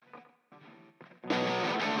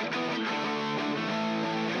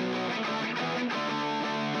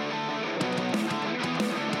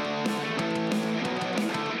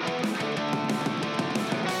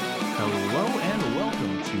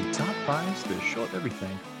the show of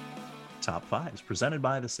everything. Top Fives, presented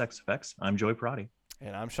by the Sex Effects. I'm Joey Prati.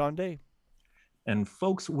 And I'm Sean Day. And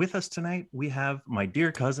folks, with us tonight, we have my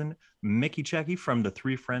dear cousin, Mickey Checky from the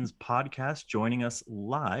Three Friends podcast joining us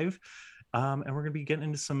live. And we're going to be getting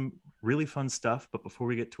into some really fun stuff. But before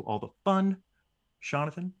we get to all the fun,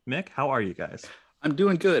 Jonathan, Mick, how are you guys? I'm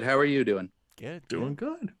doing good. How are you doing? Good. Doing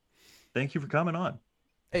good. Thank you for coming on.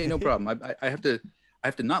 Hey, no problem. I have to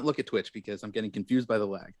not look at Twitch because I'm getting confused by the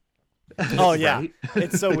lag. Oh yeah, Right?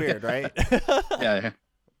 It's so weird, right? Yeah.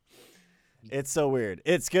 It's so weird.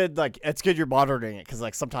 It's good. Like it's good you're monitoring it because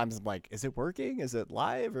like sometimes I'm like, is it working? Is it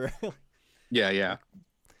live or? Yeah.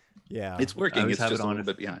 Yeah. It's working. always It's have just it a on little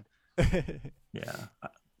if- bit behind. Yeah.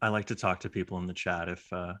 I like to talk to people in the chat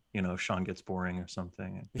if, Sean gets boring or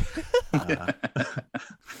something.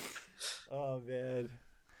 Oh man.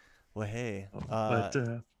 Well, hey. But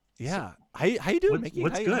yeah. How you doing, Mickey?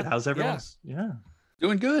 what's good? How's everyone's? Yeah.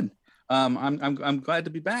 Doing good. I'm glad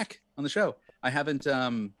to be back on the show. I haven't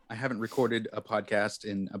recorded a podcast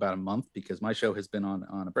in about a month because my show has been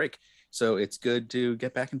on a break. So it's good to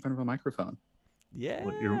get back in front of a microphone. Yeah.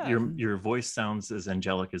 Well, your voice sounds as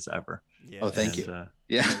angelic as ever. Yeah. Oh, thank you.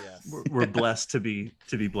 Yeah. Yes. We're blessed to be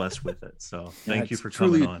blessed with it. So thank you it's for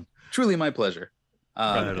coming truly- on. Truly my pleasure.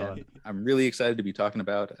 Right And on. I'm really excited to be talking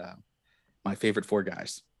about my favorite four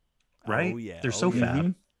guys. Right? Oh, yeah. They're so fab.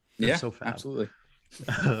 Mhm. They're Yeah, so fab. absolutely.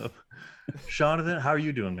 Jonathan, how are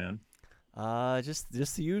you doing, man? Just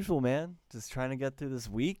the usual, man. Just trying to get through this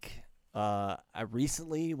week. I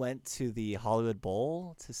recently went to the Hollywood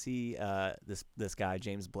Bowl to see this guy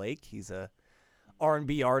James Blake. He's a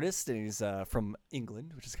R&B artist and he's from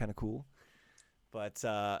England, which is kind of cool. But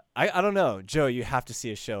I don't know, Joe. You have to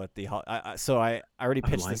see a show at the so I already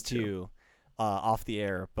pitched this to you off the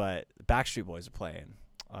air, but Backstreet Boys are playing.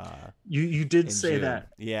 You did in say June. that,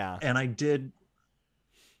 Yeah. and I did.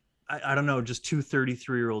 I don't know, just two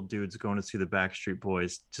 33-year-old dudes going to see the Backstreet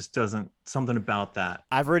Boys just doesn't, something about that.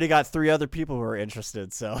 I've already got 3 other people who are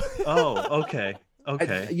interested. So Oh, okay.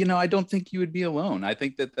 I don't think you would be alone. I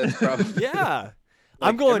think that's probably yeah. like,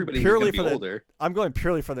 I'm going everybody who's purely gonna for be the older. I'm going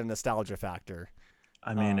purely for the nostalgia factor.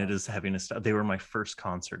 I mean, it is heavy nostalgia. They were my first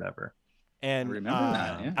concert ever. And I remember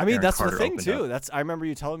that, yeah. I mean, Aaron that's the Carter thing opened too. up. I remember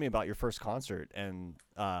you telling me about your first concert, and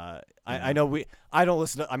I know I don't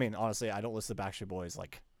listen to. I mean, honestly, I don't listen to Backstreet Boys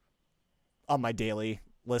like on my daily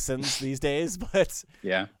listens these days. But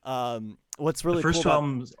Yeah. what's really The first cool two about,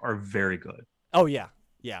 albums are very good. oh yeah,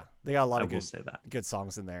 they got a lot I of will good say that. good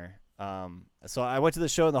songs in there. So I went to the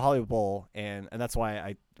show in the Hollywood Bowl, and that's why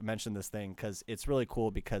I mentioned this thing because it's really cool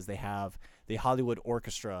because they have the Hollywood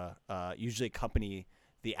Orchestra usually accompany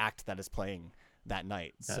the act that is playing that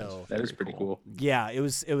night. That is pretty cool. Yeah, it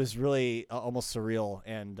was really almost surreal,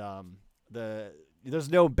 and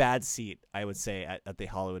there's no bad seat, I would say, at the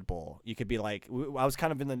Hollywood Bowl. You could be like, I was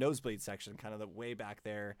kind of in the nosebleed section, kind of the way back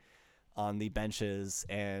there on the benches,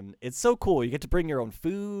 and it's so cool. You get to bring your own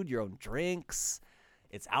food, your own drinks.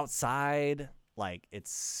 It's outside, like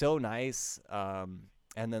it's so nice.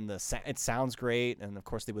 And then it sounds great, and of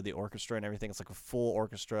course they with the orchestra and everything. It's like a full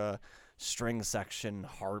orchestra, string section,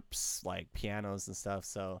 harps, like pianos and stuff.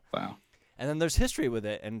 So Wow. and then there's history with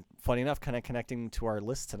it, and funny enough, kind of connecting to our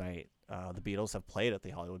list tonight, the Beatles have played at the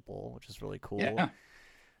Hollywood Bowl, which is really cool. Yeah.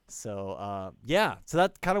 So so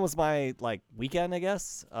that kind of was my like weekend, I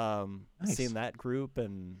guess. Nice. Seeing that group,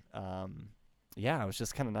 and it was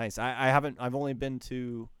just kind of nice. I've only been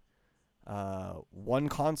to one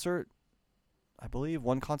concert, I believe,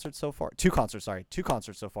 so far. Two concerts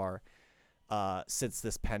so far since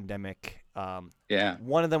this pandemic. Yeah.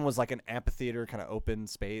 One of them was like an amphitheater kind of open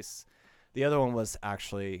space. The other one was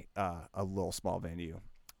actually a little small venue,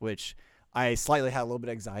 which I slightly had a little bit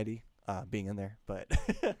of anxiety being in there, but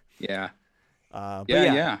Yeah. but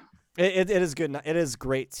Yeah. it is good. It is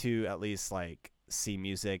great to at least like see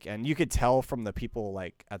music, and you could tell from the people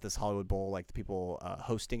like at this Hollywood Bowl, like the people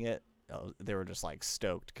hosting it, they were just like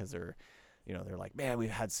stoked because they're like, man, we've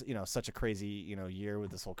had such a crazy year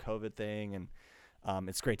with this whole COVID thing, and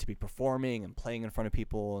it's great to be performing and playing in front of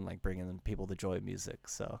people and like bringing people the joy of music.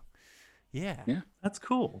 So yeah. That's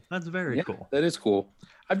cool. That's very Yeah, cool. that is cool.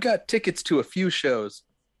 I've got tickets to a few shows,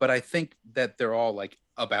 but I think that they're all like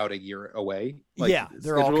about a year away. Like, yeah,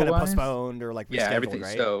 they're all kind of schedule-wise. postponed or like rescheduled, Yeah, everything.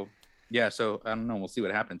 right? So I don't know. We'll see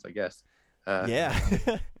what happens, I guess. Yeah.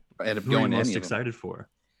 I end up Who are you going to most any of them. excited for?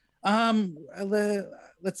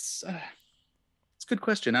 Let's. It's a good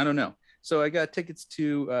question. I don't know. So I got tickets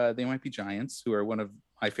to They Might Be Giants, who are one of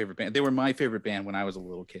my favorite band. They were my favorite band when I was a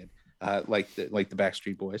little kid, like the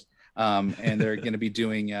Backstreet Boys. And they're going to be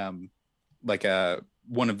doing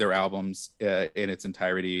one of their albums in its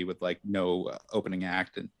entirety with like no opening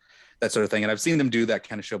act, and that sort of thing. And I've seen them do that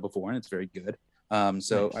kind of show before, and it's very good.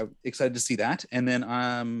 So Nice. I'm excited to see that. And then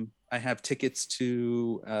I have tickets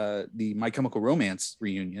to the My Chemical Romance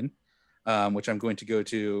reunion, which I'm going to go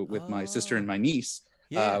to with my sister and my niece,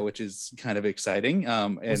 Yeah. which is kind of exciting.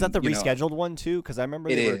 And, Was that the rescheduled one too? Because I remember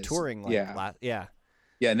they were touring like yeah. yeah.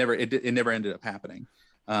 Yeah, it never ended up happening.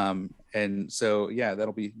 And so yeah,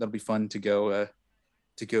 that'll be fun to go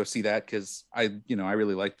see that, because I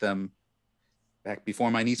really liked them back before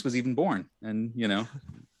my niece was even born, and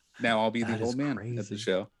now I'll be the old man at the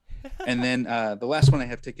show. And then the last one I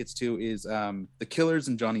have tickets to is the Killers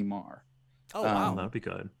and Johnny Marr. Oh wow, that'd be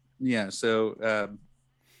good. Yeah, so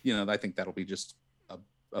I think that'll be just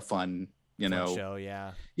a fun fun show.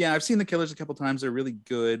 Yeah, I've seen the Killers a couple times. They're really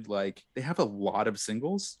good. Like, they have a lot of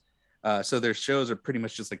singles, so their shows are pretty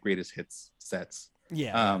much just like greatest hits sets.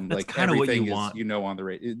 Yeah, that's like kind of what you is, want, on the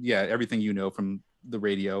radio. Yeah, everything from the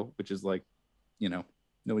radio, which is like,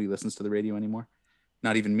 nobody listens to the radio anymore,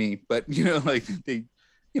 not even me. But like they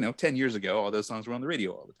 10 years ago, all those songs were on the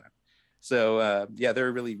radio all the time. So yeah,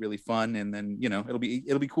 they're really, really fun. And then it'll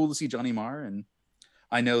be cool to see Johnny Marr. And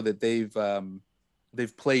I know that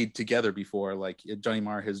they've played together before. Like, Johnny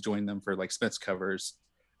Marr has joined them for like Smith's covers,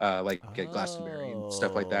 like at Glastonbury and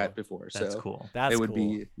stuff like that before. That's so cool. That's it would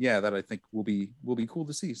cool. be, that I think will be cool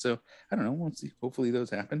to see. So I don't know, we'll see. Hopefully those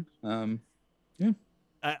happen. Yeah,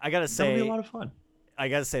 I gotta say, that'll be a lot of fun. I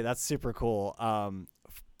gotta say that's super cool.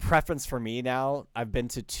 Preference for me now, I've been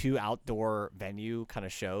to 2 outdoor venue kind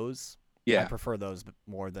of shows. Yeah, I prefer those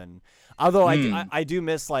more than, although I do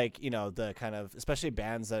miss, like, the kind of, especially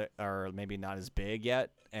bands that are maybe not as big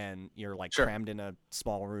yet, and you're like crammed in a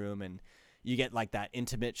small room, and you get like that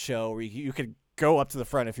intimate show where you could go up to the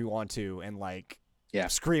front if you want to, and like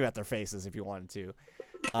scream at their faces if you wanted to.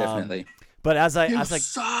 Definitely. But as I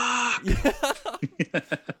suck.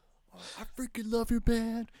 I freaking love your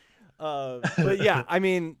band. But yeah, I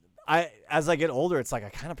mean, as I get older, it's like I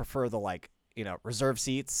kind of prefer the reserve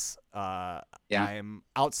seats. I'm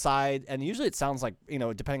outside, and usually it sounds like,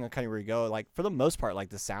 depending on kind of where you go, like for the most part, like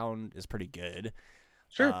the sound is pretty good.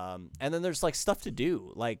 Sure. And then there's like stuff to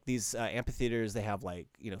do, like these amphitheaters. They have like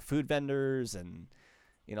food vendors and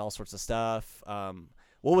all sorts of stuff.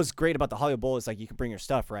 What was great about the Hollywood Bowl is like you can bring your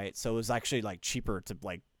stuff, right? So it was actually like cheaper to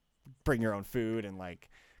like bring your own food, and like,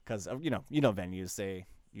 because venues, they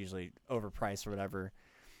usually overpriced or whatever.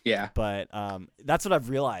 Yeah. But that's what I've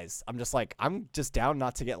realized. I'm just down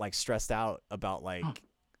not to get like stressed out about like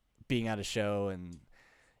being at a show, and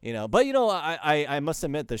but I must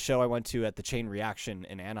admit, the show I went to at the Chain Reaction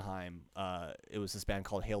in Anaheim, it was this band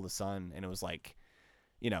called Hail the Sun, and it was like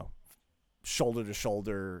shoulder to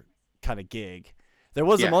shoulder kind of gig. There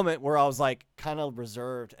was a moment where I was like kind of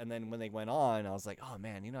reserved, and then when they went on, I was like, oh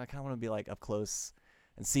man, I kind of want to be like up close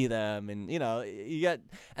and see them, and you get,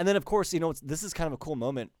 and then of course this is kind of a cool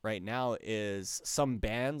moment right now, is some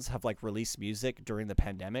bands have like released music during the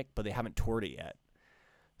pandemic, but they haven't toured it yet.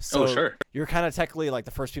 So sure. You're kind of technically like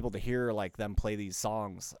the first people to hear like them play these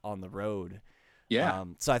songs on the road. Yeah.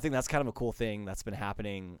 So I think that's kind of a cool thing that's been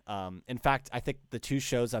happening. In fact, I think the 2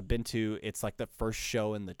 shows I've been to, it's like the first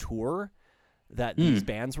show in the tour that these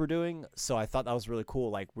bands were doing. So I thought that was really cool.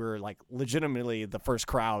 Like, we're like legitimately the first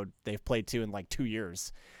crowd they've played to in like 2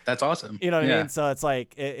 years. That's awesome. You know what I mean? So it's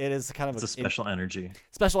like, it is kind of a special energy.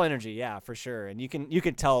 Special energy, yeah, for sure. And you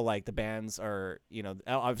can tell like the bands are,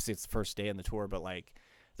 obviously it's the first day in the tour, but like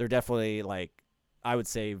they're definitely like, I would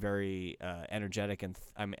say very energetic, and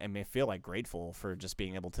I may feel like grateful for just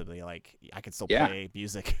being able to be like, I can still play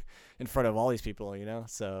music in front of all these people,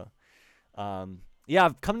 So, yeah,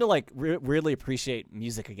 I've come to like really appreciate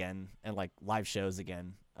music again, and like live shows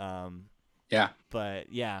again. But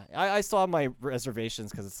yeah, I still have my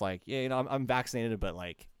reservations, because it's like, I'm vaccinated, but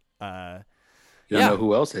like, you don't know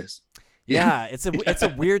who else is. Yeah, it's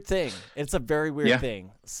a weird thing. It's a very weird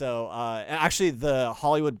thing. So actually, the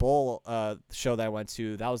Hollywood Bowl show that I went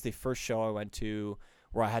to, that was the first show I went to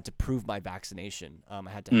where I had to prove my vaccination. I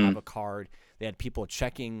had to have a card. They had people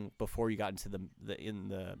checking before you got into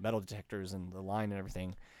the metal detectors and the line and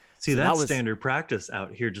everything. See, so that's standard practice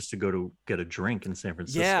out here, just to go to get a drink in San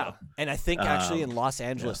Francisco. Yeah, and I think actually in Los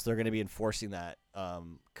Angeles they're going to be enforcing that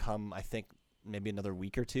come, I think, maybe another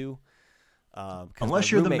week or two. Unless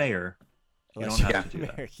you're the mayor. You don't have to do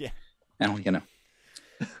that. Yeah. Now,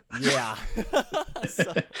 Yeah.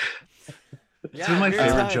 So, it's been my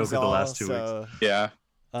favorite joke of the last 2 weeks. Yeah.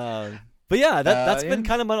 But yeah, that's been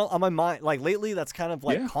kind of on my mind. Like lately, that's kind of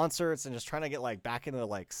like concerts and just trying to get like back into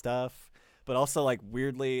like stuff. But also like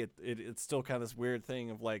weirdly, it's still kind of this weird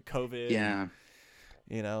thing of like COVID. Yeah.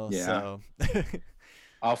 So.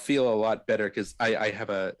 I'll feel a lot better because I have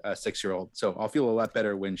a 6-year-old, so I'll feel a lot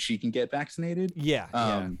better when she can get vaccinated.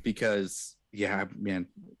 Yeah. Because man,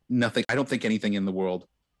 nothing. I don't think anything in the world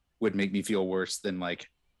would make me feel worse than like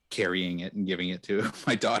carrying it and giving it to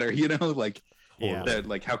my daughter. Like Yeah.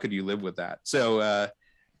 like how could you live with that? So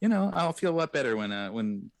I'll feel a lot better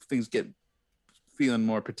when things get feeling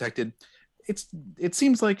more protected. It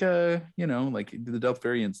seems like like the Delta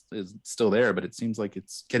variant is still there, but it seems like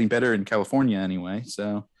it's getting better in California anyway.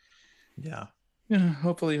 So Yeah.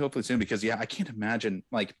 hopefully soon, because I can't imagine,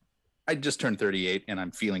 like, I just turned 38 and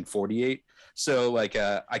I'm feeling 48. So like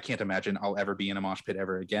I can't imagine I'll ever be in a mosh pit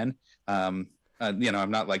ever again. I'm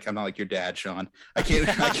not like your dad, Sean. I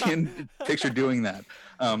can't picture doing that.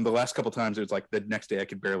 The last couple times it was like the next day I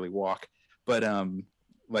could barely walk. But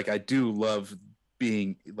like I do love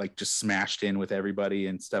being like just smashed in with everybody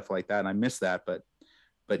and stuff like that. And I miss that. But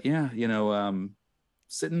yeah,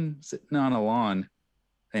 sitting on a lawn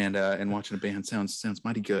and watching a band sounds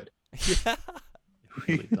mighty good. Yeah. It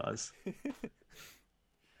really does.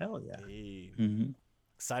 Hell yeah. Hey. Mm-hmm.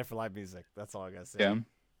 Excited for live music. That's all I gotta say. Yeah.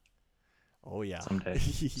 Oh yeah. Someday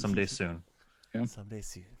soon. Yeah. Someday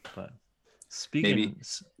soon. But speaking, Maybe.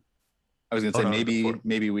 I was gonna say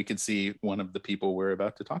maybe we could see one of the people we're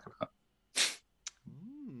about to talk about.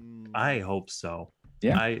 I hope so.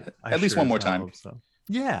 Yeah. I at least one more time. Hope so.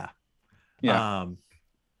 Yeah. Yeah.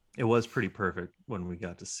 It was pretty perfect when we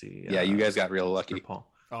got to see. Yeah, you guys got real lucky.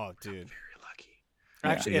 Paul. Oh, dude. Very lucky.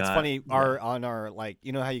 Actually, it's funny. On our like,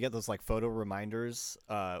 how you get those like photo reminders.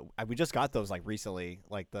 We just got those like recently,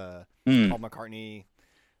 like the Paul McCartney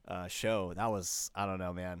show. That was, I don't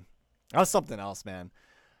know, man. That was something else, man.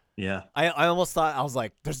 Yeah. I almost thought, I was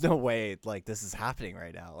like, there's no way like this is happening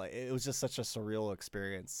right now. Like it was just such a surreal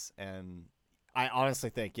experience, and I honestly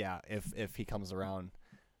think, if he comes around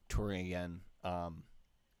touring again,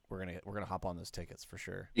 we're gonna hop on those tickets for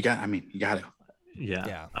sure. You got to.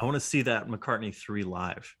 Yeah. I want to see that McCartney 3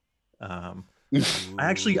 live. I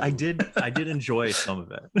did enjoy some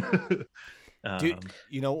of it. Dude,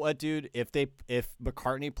 you know what, dude? If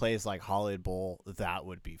McCartney plays like Hollywood Bowl, that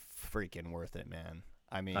would be freaking worth it, man.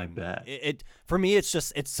 I mean, I bet it for me, it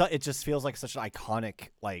just feels like such an iconic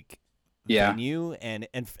like venue, and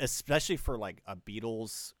especially for like a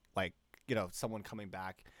Beatles, like, someone coming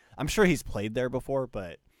back. I'm sure he's played there before,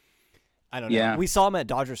 but I don't know. Yeah. We saw him at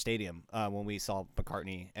Dodger Stadium when we saw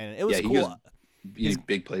McCartney, and it was cool. He's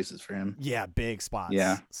big places for him. Yeah, big spots.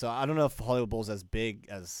 Yeah. So I don't know if Hollywood Bowl's as big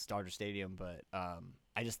as Dodger Stadium, but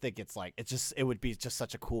I just think it would be just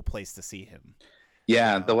such a cool place to see him.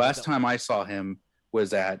 Yeah, the last time I saw him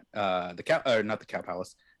was at not the Cow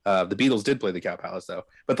Palace. The Beatles did play the Cow Palace though,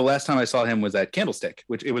 but the last time I saw him was at Candlestick,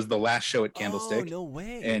 which it was the last show at Candlestick. Oh, no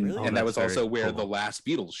way! And really? and that was also where the last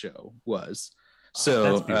Beatles show was.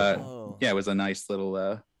 So yeah, it was a nice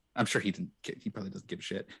little. I'm sure he probably doesn't give a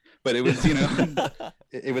shit, but it was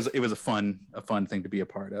it was a fun thing to be a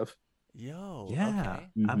part of. Yo, yeah, okay.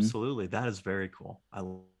 Absolutely, that is very cool. I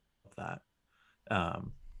love that.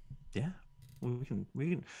 Yeah, we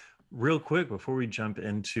can real quick before we jump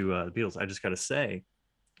into the Beatles. I just got to say,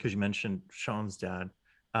 because you mentioned Sean's dad,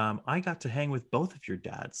 I got to hang with both of your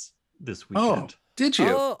dads this weekend. Oh, did you?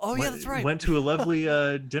 Oh yeah, that's right. Went to a lovely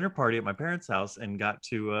dinner party at my parents' house and got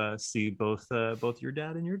to see both your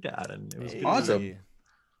dad and your dad, and it was good. Awesome.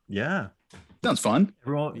 Yeah, sounds fun.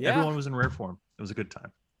 Everyone was in rare form. It was a good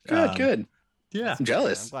time. Good. Yeah, I'm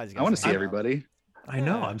jealous. I want to see everybody. I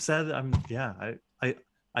know. I'm sad.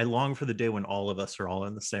 I long for the day when all of us are all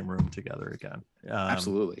in the same room together again.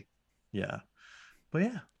 Absolutely. Yeah. But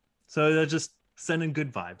yeah. So just sending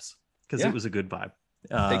good vibes, because it was a good vibe.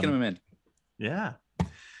 Taking them in. Yeah.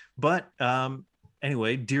 But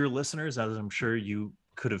anyway, dear listeners, as I'm sure you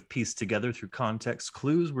could have pieced together through context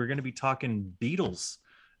clues, we're going to be talking Beatles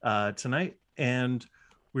tonight. And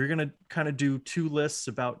we're going to kind of do 2 lists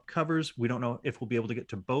about covers. We don't know if we'll be able to get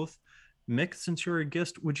to both. Mick, since you're a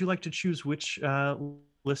guest, would you like to choose which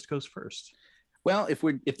list goes first? Well,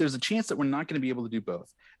 if there's a chance that we're not going to be able to do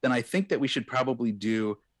both, then I think that we should probably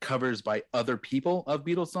do covers by other people of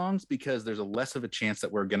Beatles songs, because there's a less of a chance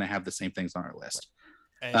that we're going to have the same things on our list.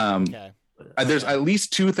 Okay. There's at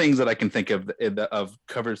least 2 things that I can think of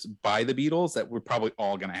covers by the Beatles that we're probably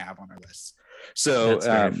all going to have on our lists. So that's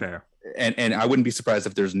very fair. And I wouldn't be surprised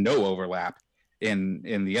if there's no overlap in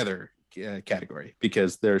the other category,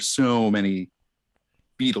 because there's so many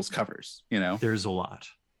Beatles covers. There's a lot.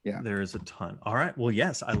 Yeah, there is a ton. All right. Well,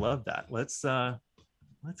 yes, I love that. Let's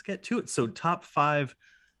get to it. So, top 5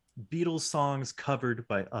 Beatles songs covered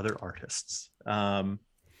by other artists. And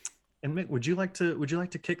Mick, would you like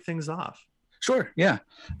to kick things off? Sure. Yeah.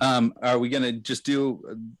 Are we gonna just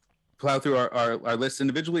do plow through our list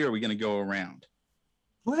individually, or are we going to go around?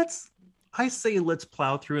 I say let's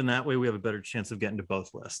plow through, and that way we have a better chance of getting to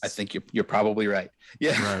both lists. I think you're probably right.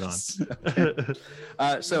 Yeah. Right on.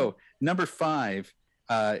 Okay. So number 5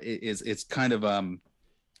 it's kind of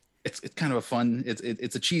it's kind of a fun,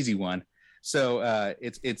 it's a cheesy one. So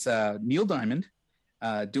it's Neil Diamond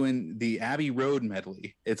doing the Abbey Road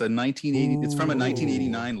medley. It's from a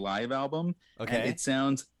 1989 live album. Okay. And it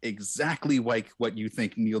sounds exactly like what you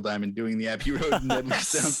think Neil Diamond doing the Abbey Road medley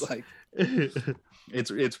sounds like.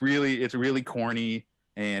 It's really corny,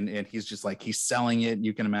 and he's just like, he's selling it.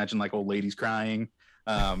 You can imagine like old ladies crying.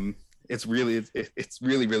 It's really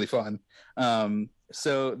fun.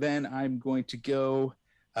 So then I'm going to go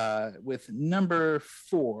with number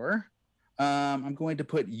 4. I'm going to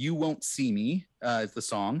put "You Won't See Me" as the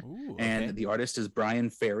song. Ooh, okay. And the artist is Brian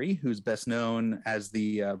Ferry, who's best known as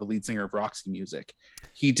the lead singer of Roxy Music.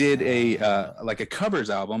 He did a covers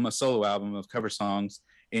album, a solo album of cover songs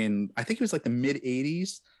in, I think it was like the mid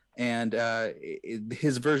 80s. And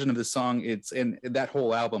his version of the song, and that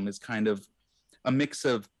whole album is kind of a mix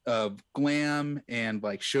of glam and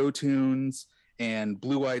like show tunes and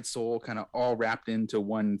Blue-Eyed Soul, kind of all wrapped into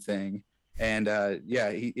one thing. And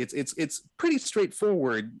it's pretty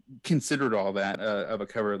straightforward considered all that of a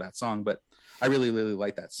cover of that song, but I really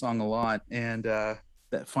like that song a lot. And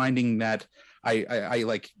that finding that I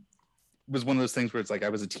like was one of those things where it's like I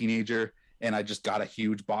was a teenager and I just got a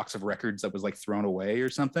huge box of records that was like thrown away or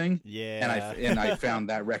something. Yeah. And I found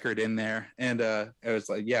that record in there, and it was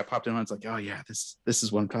like, yeah, popped in on. It's like, oh yeah, this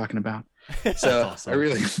is what I'm talking about. So awesome. I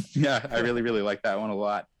really like that one a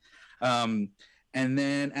lot. And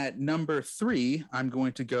then at number 3, I'm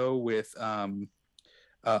going to go with Andre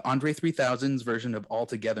 3000's version of "All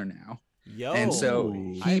Together Now." Yo, And so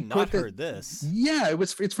I have not heard this. Yeah,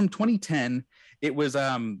 it's from 2010. It was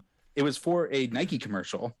for a Nike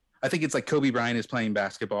commercial. I think it's like Kobe Bryant is playing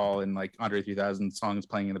basketball and like Andre 3000 song is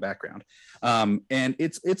playing in the background. And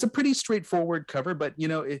it's a pretty straightforward cover, but you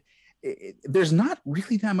know, there's not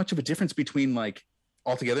really that much of a difference between like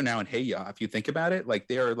 "All Together Now" and "Hey Ya." If you think about it, like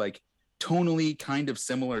they are like tonally kind of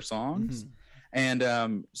similar songs. Mm-hmm.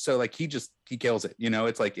 And so like he kills it, you know.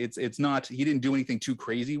 It's like it's not, he didn't do anything too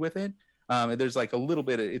crazy with it. There's like a little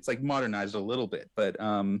bit, it's like modernized a little bit, but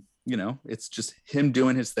you know, it's just him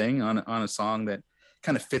doing his thing on a song that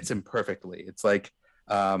kind of fits him perfectly. It's like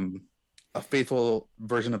a faithful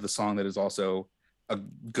version of the song that is also a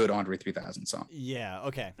good Andre 3000 song. Yeah,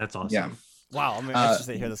 okay. That's awesome. Yeah. Wow, I'm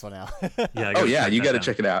interested to hear this one now. Yeah. Oh yeah, you got to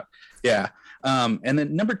check it out. Yeah. And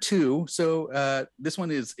then number 2. So this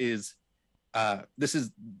one is this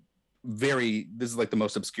is like the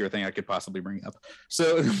most obscure thing I could possibly bring up.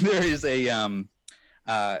 So there is a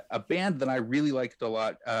band that I really liked a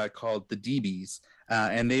lot called the DBs.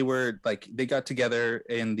 And they got together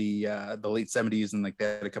in the late 70s, and like they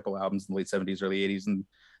had a couple albums in the late 70s, early 80s, and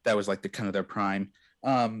that was like the kind of their prime.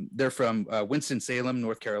 They're from Winston-Salem,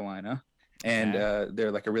 North Carolina. And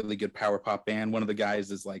they're like a really good power pop band. One of the guys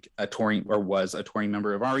is like was a touring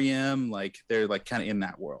member of REM. Like they're like kind of in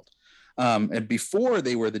that world. And before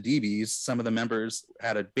they were the DBs, some of the members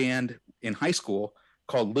had a band in high school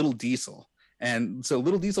called Little Diesel. And so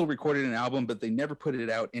Little Diesel recorded an album, but they never put it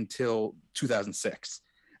out until 2006.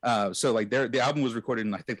 So like the album was recorded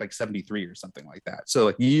in, I think, like 73 or something like that. So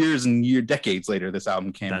like decades later, this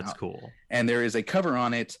album came out. That's cool. And there is a cover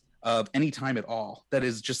on it of "Anytime at All" that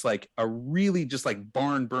is just like a really just like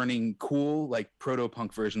barn burning cool like proto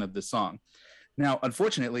punk version of this song. Now,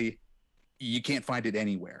 unfortunately, you can't find it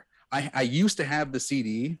anywhere. I used to have the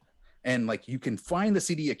CD, and like you can find the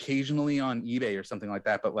CD occasionally on eBay or something like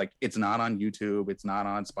that, but like it's not on YouTube, it's not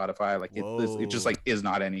on Spotify, like it just like is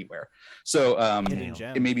not anywhere. So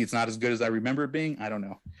maybe it's not as good as I remember it being, I don't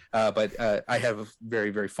know. But I have very,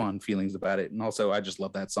 very fond feelings about it, and also I just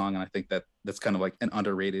love that song, and I think that's kind of like an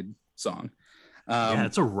underrated song. Yeah,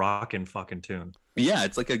 it's a rockin' fucking tune. Yeah,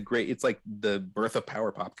 it's like it's like the birth of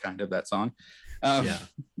power pop kind of, that song. Yeah.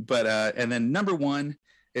 But and then number 1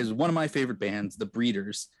 is one of my favorite bands, the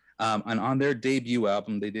Breeders. And on their debut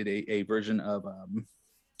album, they did a version of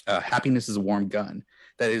 "Happiness is a Warm Gun"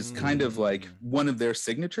 that is kind of like one of their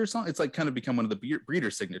signature songs. It's like kind of become one of the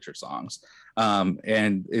Breeders' signature songs.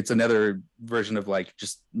 And it's another version of like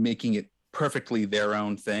just making it perfectly their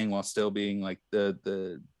own thing while still being like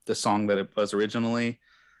the song that it was originally.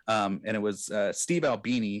 And it was Steve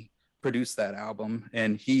Albini produced that album,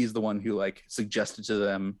 and he's the one who like suggested to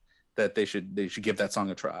them that they should give that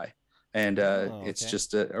song a try. And it's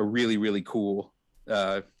just a really, really cool,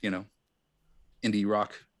 indie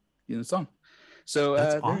rock, song. So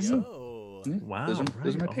that's awesome. Oh. Wow,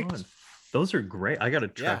 those are my picks. Those are great. I got to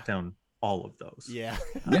track down all of those. Yeah.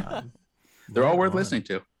 Um, They're all right worth on. listening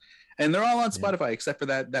to, and they're all on Yeah. Spotify except for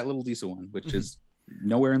that little Diesel one, which is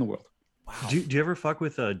nowhere in the world. Wow. Do you ever fuck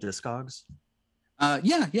with Discogs?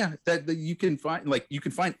 Yeah. That you can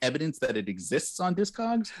find evidence that it exists on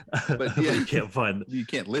Discogs, but yeah, you can't find. you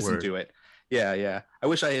can't listen Word. to it. Yeah. I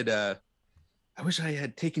wish I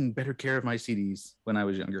had taken better care of my CDs when I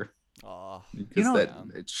was younger, Oh, because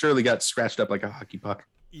it surely got scratched up like a hockey puck.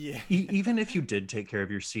 yeah. Even if you did take care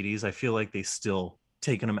of your CDs, I feel like they still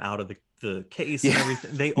taking them out of the case and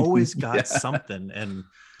everything. They always got something, and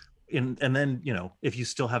then if you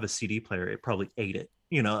still have a CD player, it probably ate it.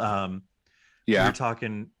 We were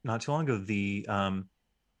talking not too long ago. The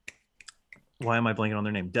why am I blanking on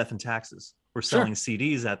their name? Death and Taxes were selling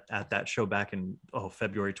CDs at that show back in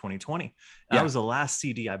February 2020. That was the last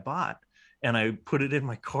CD I bought. And I put it in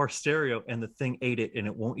my car stereo, and the thing ate it, and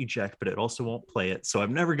it won't eject, but it also won't play it. So I've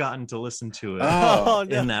never gotten to listen to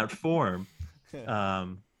it in that form.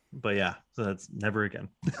 But yeah, so that's never again.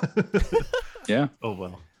 Yeah. Oh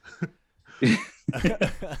well.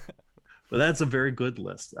 But that's a very good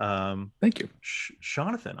list. Thank you,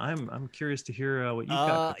 Jonathan. I'm curious to hear what you've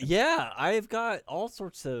got. Yeah, I've got all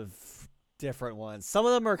sorts of different ones. Some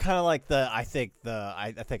of them are kind of like I think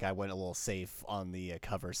I went a little safe on the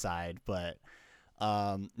cover side, but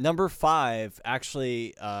number 5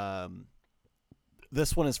 actually,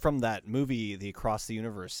 this one is from that movie, the Across the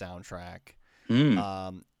Universe soundtrack.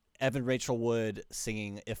 Evan Rachel Wood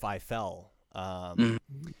singing "If I Fell,"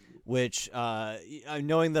 which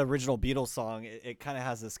knowing the original Beatles song, it kind of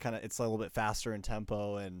has this it's a little bit faster in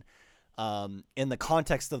tempo, and in the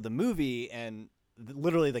context of the movie, and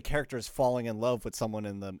literally the character is falling in love with someone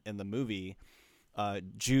in the movie,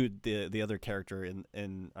 Jude, the other character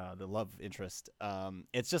in the love interest.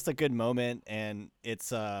 It's just a good moment, and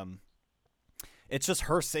it's just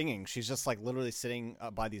her singing. She's just like literally sitting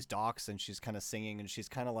by these docks, and she's kind of singing, and she's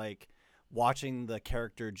kind of like watching the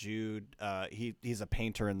character Jude. He's a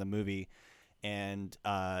painter in the movie, and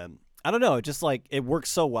I don't know, just like it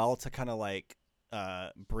works so well to kind of like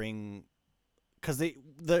bring, because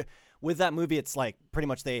with that movie, it's like pretty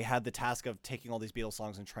much they had the task of taking all these Beatles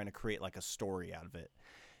songs and trying to create like a story out of it.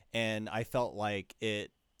 And I felt like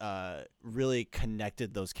it really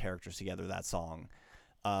connected those characters together, that song,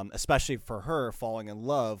 especially for her falling in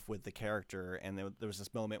love with the character. And there was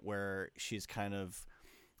this moment where she's kind of,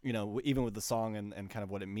 even with the song and kind of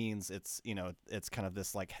what it means, it's kind of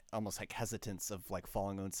this like almost like hesitance of like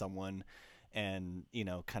falling on someone. And,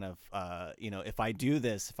 kind of, if I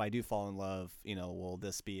do fall in love, will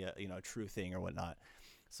this be a true thing or whatnot?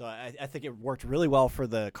 So I think it worked really well for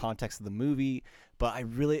the context of the movie, but I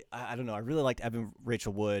don't know. I really liked Evan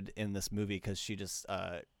Rachel Wood in this movie, because she just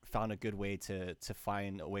found a good way to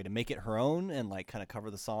find a way to make it her own, and like kind of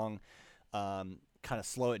cover the song, kind of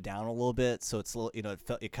slow it down a little bit. So it's,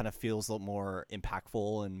 it kind of feels a little more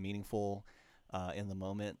impactful and meaningful in the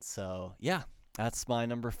moment. So yeah, that's my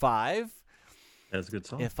number 5. That's a good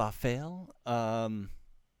song. If I Fail.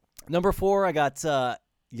 Number 4, I got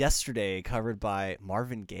Yesterday, covered by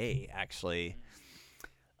Marvin Gaye, actually.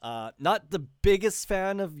 Not the biggest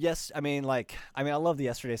fan of I love the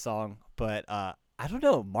Yesterday song, but I don't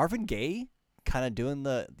know, Marvin Gaye kind of doing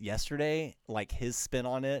the Yesterday, like his spin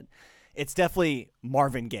on it. It's definitely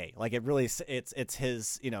Marvin Gaye. Like it really, it's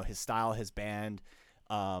his, his style, his band,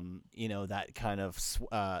 that kind of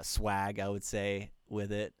swag, I would say,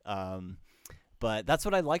 with it. But that's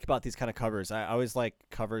what I like about these kind of covers. I always like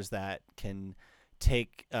covers that can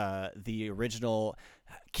take the original,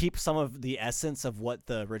 keep some of the essence of what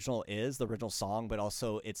the original is, the original song, but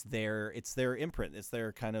also it's their imprint, it's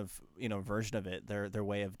their kind of version of it, their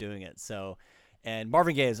way of doing it. So, and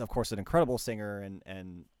Marvin Gaye is of course an incredible singer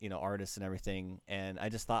and artist and everything. And I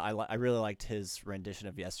just thought I really liked his rendition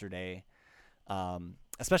of Yesterday,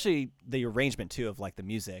 especially the arrangement too of like the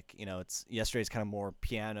music. It's Yesterday's kind of more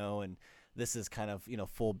piano, and this is kind of,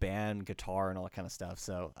 full band guitar and all that kind of stuff.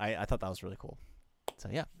 So I thought that was really cool. So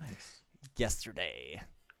yeah, Nice. Yesterday.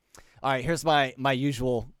 All right, here's my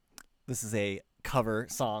usual. This is a cover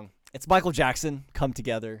song. It's Michael Jackson, Come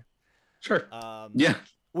Together. Sure. Yeah.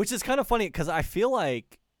 Which is kind of funny, because I feel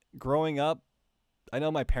like growing up, I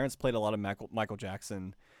know my parents played a lot of Michael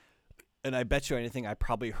Jackson, and I bet you anything I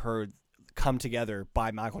probably heard Come Together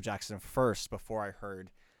by Michael Jackson first before I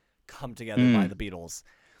heard Come Together by the Beatles.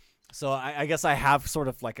 So I guess I have sort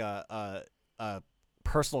of like a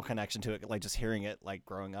personal connection to it, like just hearing it like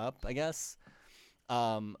growing up, I guess.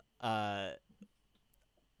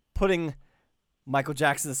 Putting Michael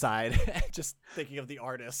Jackson aside, just thinking of the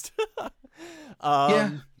artist.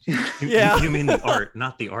 Yeah. Yeah. You mean the art,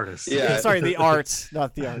 not the artist. Yeah. Sorry, the art,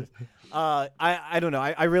 not the artist. I don't know.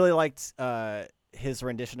 I really liked his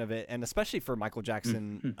rendition of it, and especially for Michael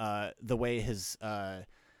Jackson, the way his how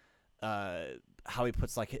he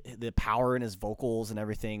puts like the power in his vocals and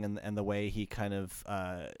everything, and the way he kind of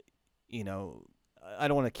you know, I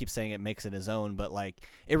don't want to keep saying it makes it his own, but like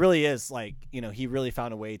it really is like, you know, he really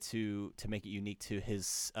found a way to make it unique to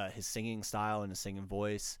his singing style and his singing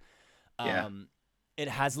voice. It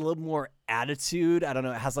has a little more attitude. I don't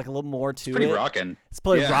know. It has like a little more to it. Pretty rocking. It's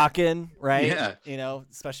pretty rocking, right? Yeah. You know,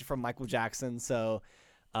 especially from Michael Jackson. So,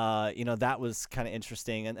 you know, that was kind of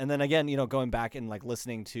interesting. And then again, you know, going back and like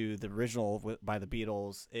listening to the original by the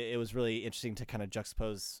Beatles, it was really interesting to kind of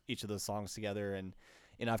juxtapose each of those songs together. And,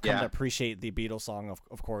 you know, I've come to appreciate the Beatles song,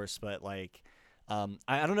 of course, but like,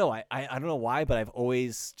 I don't know. I don't know why, but I've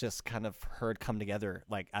always just kind of heard Come Together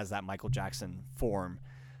like as that Michael Jackson form.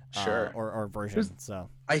 Or version. So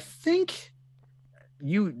I think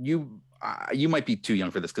you might be too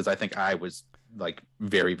young for this, because I think I was like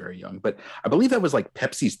very, very young, but I believe that was like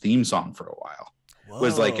Pepsi's theme song for a while. Whoa.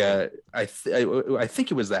 Was like I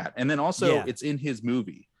think it was that, and then also it's in his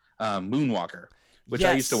movie Moonwalker, which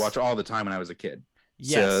I used to watch all the time when I was a kid.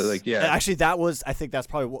 Yes. So, like, actually I think that's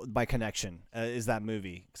probably my connection is that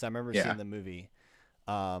movie, because I remember seeing the movie.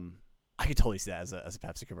 I could totally see that as a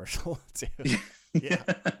Pepsi commercial too. Yeah.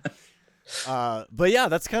 But yeah,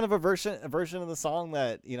 that's kind of a version of the song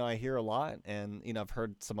that, you know, I hear a lot, and, you know, I've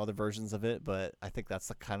heard some other versions of it, but I think that's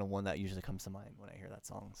the kind of one that usually comes to mind when I hear that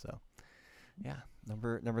song. So yeah,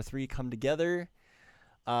 number 3, Come Together.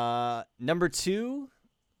 Number 2,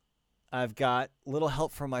 I've got Little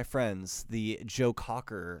Help from My Friends, the Joe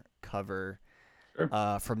Cocker cover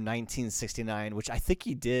from 1969, which I think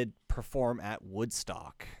he did perform at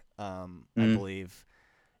Woodstock. I believe.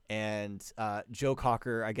 And Joe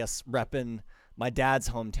Cocker, I guess, repping my dad's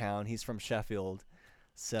hometown. He's from Sheffield.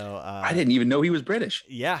 So I didn't even know he was British.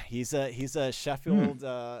 Yeah, he's a Sheffield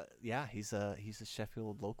he's a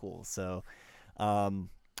Sheffield local. So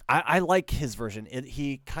I like his version.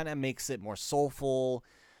 He kind of makes it more soulful.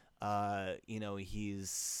 You know,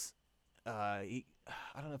 he's I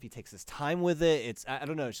don't know if he takes his time with it. I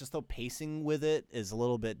don't know, it's just the pacing with it is a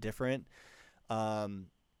little bit different.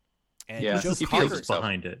 And Joe Cocker's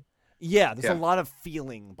behind it. Yeah, there's a lot of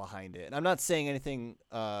feeling behind it. And I'm not saying anything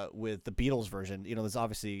with the Beatles version. You know, there's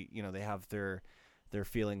obviously, you know, they have their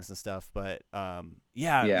feelings and stuff, but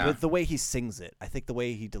with the way he sings it, I think the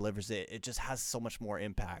way he delivers it, it just has so much more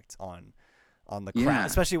impact on the crowd,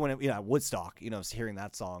 especially when Woodstock, you know, hearing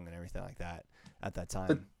that song and everything like that at that time.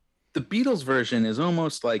 But the Beatles version is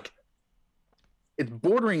almost like it's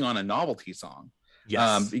bordering on a novelty song.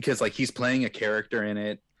 Yes. Because like he's playing a character in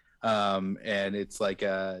it. And it's like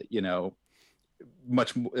you know,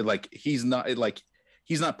 much more like he's not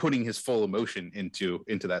putting his full emotion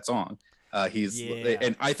into that song.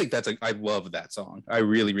 And I think I love that song. I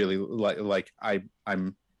really, really like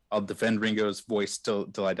I'll defend Ringo's voice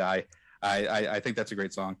till I die. I think that's a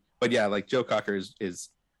great song. But yeah, like Joe Cocker is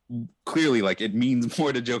clearly, like, it means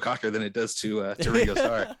more to Joe Cocker than it does to Ringo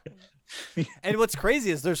Starr. And what's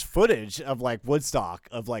crazy is there's footage of like Woodstock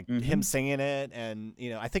of like him singing it, and you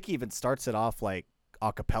know, I think he even starts it off like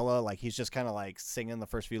a cappella, like he's just kind of like singing the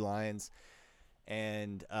first few lines,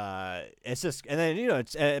 and it's just, and then, you know,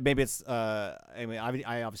 it's maybe it's I mean,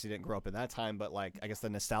 I obviously didn't grow up in that time, but like I guess the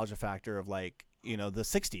nostalgia factor of like, you know, the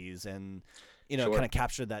 60s, and you know, kind of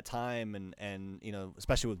captured that time, and you know,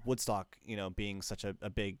 especially with Woodstock, you know, being such a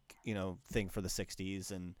big, you know, thing for the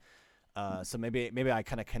 60s, and so maybe I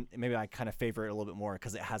kind of favor it a little bit more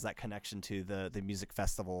because it has that connection to the music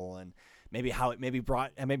festival, and maybe how it made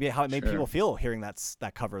people feel hearing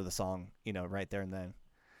that cover of the song, you know, right there and then.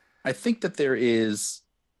 I think that there is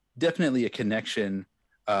definitely a connection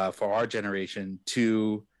for our generation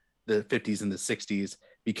to the 50s and the 60s,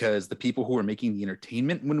 because the people who were making the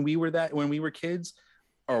entertainment when we were kids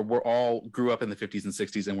were all grew up in the 50s and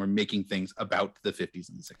 60s and were making things about the 50s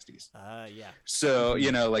and the 60s. So,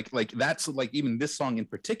 you know, like that's like, even this song in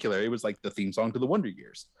particular, it was like the theme song to the Wonder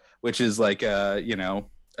Years, which is like you know,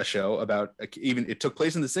 a show about even it took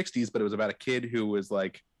place in the 60s, but it was about a kid who was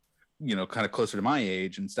like, you know, kind of closer to my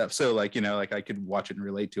age and stuff. So like, you know, like I could watch it and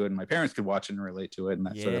relate to it, and my parents could watch it and relate to it, and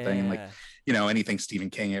that sort of thing. And like, you know, anything Stephen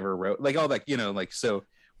King ever wrote, like all that, you know, like, so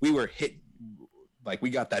we were hit, like we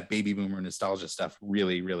got that baby boomer nostalgia stuff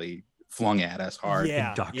really, really flung at us hard.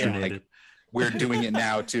 Indoctrinated. Like, we're doing it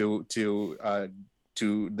now to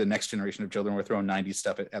the next generation of children. We're throwing 90s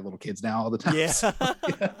stuff at little kids now all the time. So,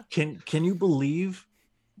 Can you believe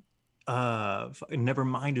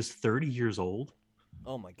Nevermind is 30 years old?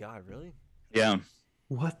 Oh my God, really? Yeah.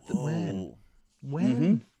 What?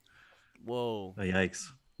 When? Whoa. Oh, yikes.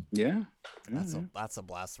 Yeah. That's a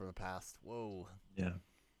blast from the past. Whoa. Yeah.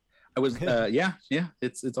 I was yeah.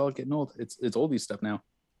 It's all getting old. It's oldie stuff now.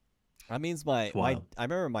 That means I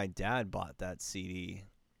remember my dad bought that CD,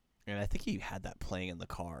 and I think he had that playing in the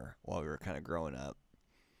car while we were kind of growing up.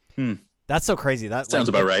 That's so crazy. That sounds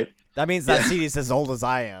about right. That means that CD is as old as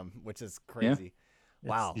I am, which is crazy. Yeah.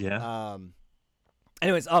 Wow. Yeah.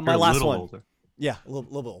 Anyways, my last one. Older. Yeah, a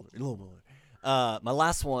little bit older. My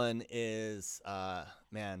last one is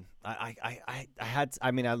man, I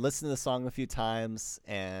listened to the song a few times,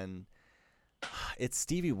 and it's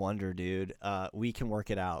Stevie Wonder, dude. We Can Work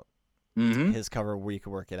It Out. Mm-hmm. His cover, We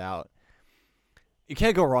Can Work It Out. You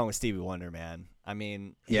can't go wrong with Stevie Wonder, man. I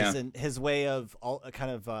mean, his way of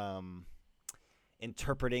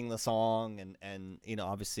interpreting the song, and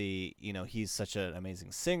obviously, he's such an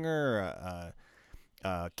amazing singer,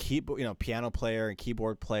 piano player and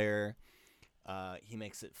keyboard player. He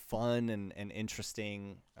makes it fun and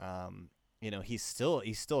interesting. He's still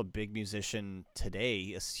a big musician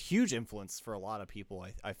today. A huge influence for a lot of people,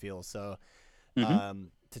 I feel. So,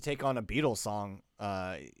 to take on a Beatles song,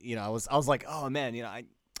 I was like, oh man, I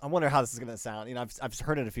wonder how this is gonna sound. I've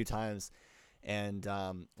heard it a few times, and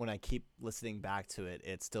when I keep listening back to it,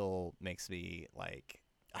 it still makes me like,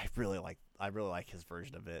 I really like his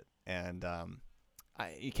version of it. And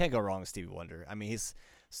you can't go wrong with Stevie Wonder. I mean, he's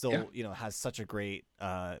still, has such a great,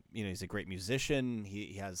 he's a great musician.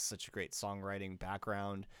 He has such a great songwriting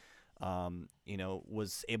background.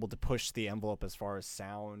 Was able to push the envelope as far as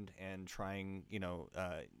sound and trying,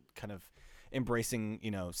 kind of embracing,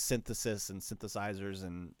 synthesis and synthesizers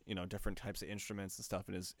and, different types of instruments and stuff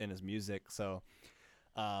in his music. So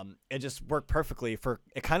it just worked perfectly for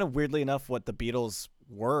it, kind of weirdly enough what the Beatles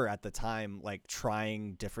were at the time, like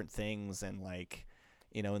trying different things and like,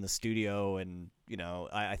 in the studio. And,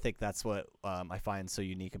 I think that's what I find so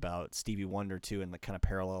unique about Stevie Wonder too, and the kind of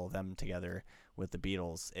parallel them together with the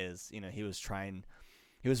Beatles is, he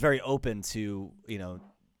was very open to,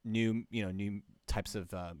 new types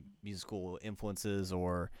of musical influences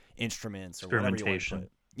or instruments or whatever you want to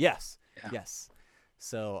put. Yes.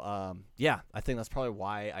 So, I think that's probably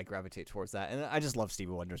why I gravitate towards that. And I just love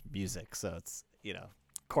Stevie Wonder's music. So it's,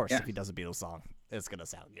 of course, if he does a Beatles song, it's going to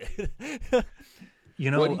sound good.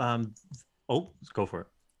 Go for it.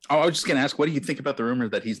 Oh, I was just going to ask, what do you think about the rumor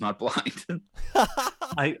that he's not blind?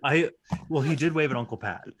 Well, he did wave at Uncle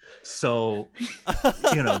Pat. So,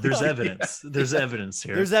 there's evidence. There's evidence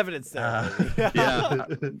here. There's evidence there.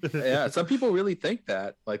 Yeah. Some people really think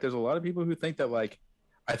that. Like, there's a lot of people who think that, like,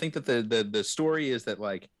 I think that the story is that,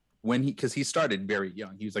 like, because he started very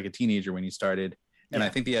young. He was like a teenager when he started. And I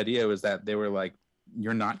think the idea was that they were like,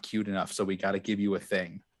 you're not cute enough, so we got to give you a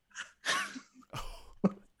thing.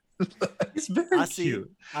 He's very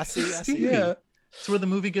cute. I see. Yeah. It's where the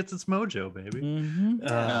movie gets its mojo, baby.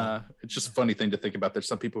 Mm-hmm. It's just a funny thing to think about. There's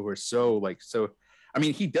some people who are so. I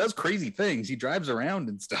mean, he does crazy things. He drives around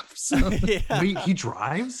and stuff. So. Wait, he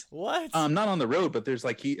drives? What? Not on the road, but there's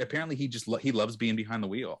like he loves being behind the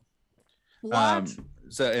wheel. What?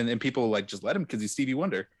 And people like just let him because he's Stevie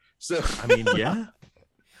Wonder. So I mean, yeah.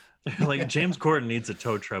 Like James Corden needs a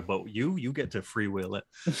tow truck, but you get to freewheel it.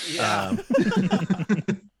 Yeah.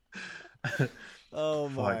 Oh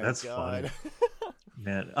my God, that's funny.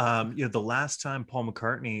 Man, the last time Paul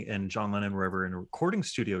McCartney and John Lennon were ever in a recording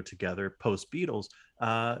studio together post Beatles,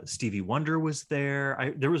 Stevie Wonder was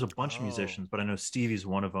there. There was a bunch of musicians, but I know Stevie's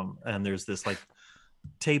one of them. And there's this like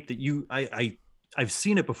tape that I've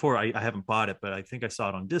seen it before. I haven't bought it, but I think I saw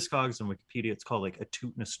it on Discogs and Wikipedia. It's called like A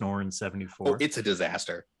Toot and a Snore in 74. Oh, it's a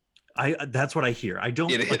disaster. That's what I hear. I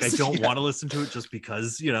don't want to listen to it just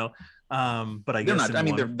because, but I guess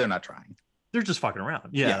they're not trying. They're just fucking around.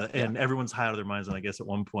 Yeah. And everyone's high out of their minds. And I guess at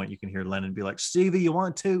one point you can hear Lennon be like, Stevie, you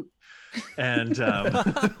want to? And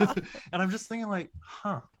and I'm just thinking like,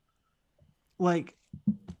 like,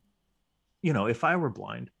 if I were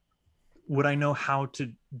blind, would I know how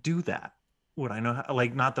to do that? Would I know how,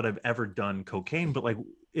 like, not that I've ever done cocaine, but like,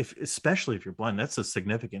 especially if you're blind, that's a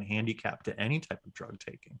significant handicap to any type of drug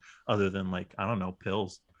taking other than like, I don't know,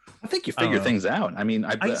 pills. I think you figure things out. I mean,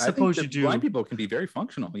 I suppose think you do. Blind people can be very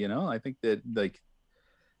functional. I think that like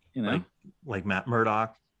Matt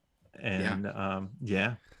Murdock and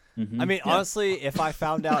Mm-hmm. I mean, honestly, if I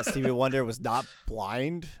found out Stevie Wonder was not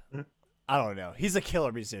blind, I don't know. He's a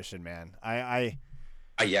killer musician, man.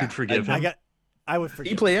 You'd forgive him. I would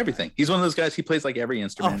forgive. He play everything. He's one of those guys. He plays like every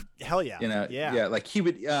instrument. Oh, hell yeah. Yeah. Like he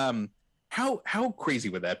would. How crazy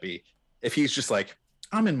would that be if he's just like,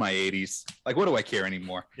 I'm in my 80s. Like, what do I care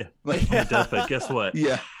anymore? Yeah. Like, deathbed. Guess what?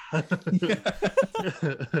 Yeah.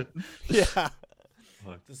 Yeah.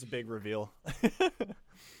 This is a big reveal.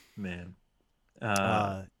 Man.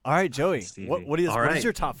 All right, Joey. Stevie. What is All what is right.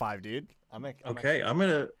 your top 5, dude? Okay, I'm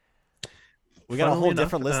gonna. We got a whole Funnily enough,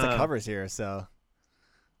 different list of covers here, so.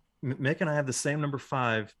 Mick and I have the same number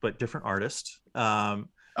 5, but different artist.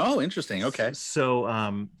 Oh, interesting. Okay.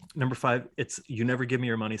 So number 5, it's "You Never Give Me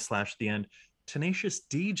Your Money" / The End. Tenacious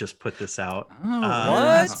D just put this out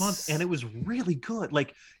last month, and it was really good.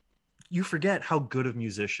 Like, you forget how good of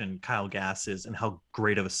musician Kyle Gass is and how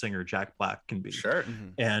great of a singer Jack Black can be. Sure.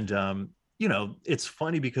 And it's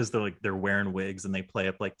funny because they're wearing wigs and they play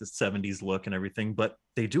up like the 70s look and everything, but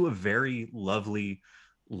they do a very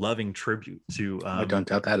loving tribute to I don't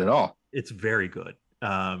doubt that at all. It's very good.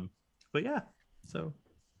 But yeah, so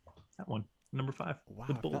that one, number 5. Wow,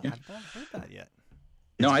 I've not heard that yet.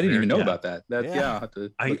 No, I didn't even know about that.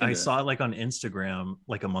 I saw it like on Instagram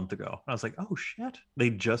like a month ago. I was like, oh shit, they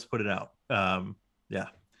just put it out.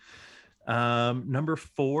 Number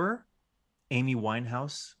 4, Amy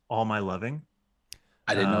Winehouse, "All My Loving."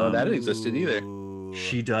 I didn't know that existed either.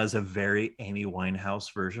 She does a very Amy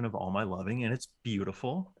Winehouse version of "All My Loving," and it's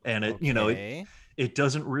beautiful. And it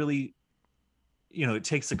doesn't really, it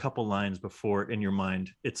takes a couple lines before in your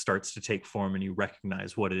mind it starts to take form and you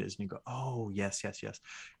recognize what it is and you go, oh yes.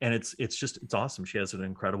 And it's awesome. She has an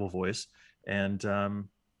incredible voice, and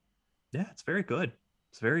it's very good.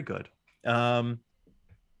 It's very good.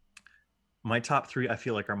 My top 3 I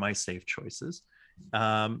feel like are my safe choices.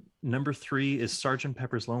 Number 3 is "Sgt.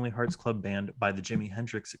 Pepper's Lonely Hearts Club Band" by the Jimi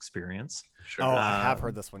Hendrix Experience. Sure. Oh, I have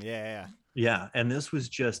heard this one. Yeah. And this was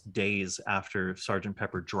just days after Sgt.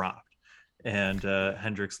 Pepper dropped, and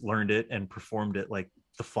Hendrix learned it and performed it like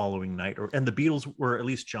the following night, and the Beatles were, at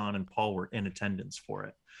least John and Paul, were in attendance for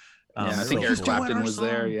it. I think Eric Clapton was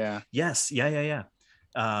there. Yes.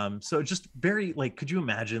 So just very, like, could you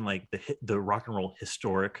imagine like the rock and roll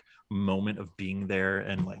historic moment of being there,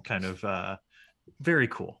 and like kind of very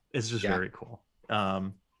cool. It's just very cool.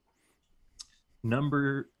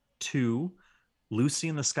 Number 2, "Lucy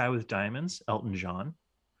in the Sky with Diamonds," Elton John.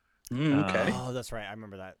 Okay. Oh, that's right. I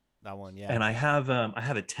remember that one. Yeah. And I have a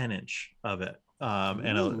 10-inch of it,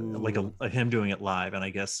 and him doing it live, and I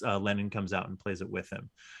guess Lennon comes out and plays it with him,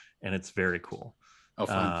 and it's very cool. Oh,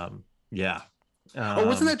 fun. Yeah.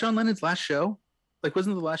 Wasn't that John Lennon's last show? Like,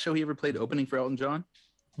 wasn't the last show he ever played opening for Elton John?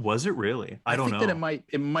 Was it really? I don't know. That it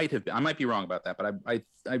might have been. I might be wrong about that, but I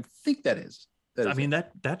think that is.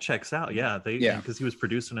 That checks out. Yeah, because he was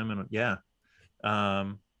producing him, and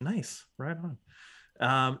nice, right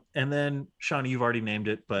on. And then, Shawnee, you've already named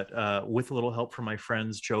it, but "With a Little Help from My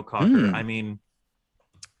Friends," Joe Cocker. I mean,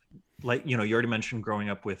 like, you already mentioned growing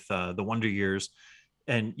up with the Wonder Years,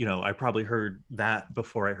 and I probably heard that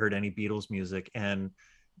before I heard any Beatles music. And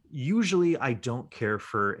usually I don't care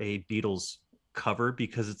for a Beatles cover,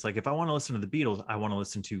 because it's like, if I want to listen to the Beatles, I want to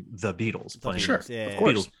listen to the Beatles playing. Sure, of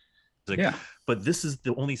course. Beatles music. But this is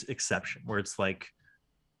the only exception where it's like,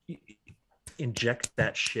 inject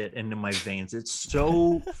that shit into my veins. It's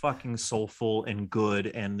so fucking soulful and good,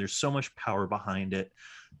 and there's so much power behind it.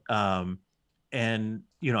 And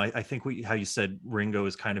I think how you said Ringo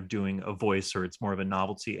is kind of doing a voice, or it's more of a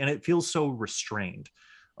novelty, and it feels so restrained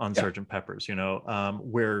on Sgt. Pepper's,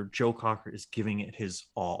 where Joe Cocker is giving it his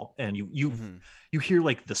all, and you hear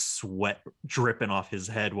like the sweat dripping off his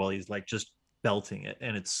head while he's like just belting it,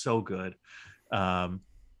 and it's so good. That's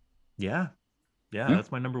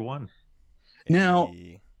my number 1. Now,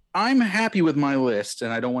 I'm happy with my list,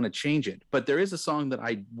 and I don't want to change it, but there is a song that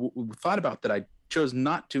I thought about that I chose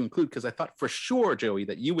not to include, because I thought for sure, Joey,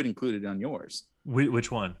 that you would include it on yours. Which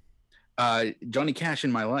one? Johnny Cash,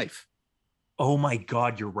 "In My Life." Oh my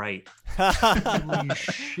God, you're right. Holy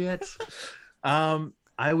shit.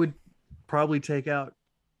 I would probably take out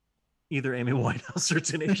either Amy Winehouse or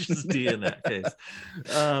Tenacious D in that case.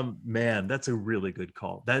 Man, that's a really good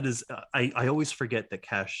call. That is, I always forget that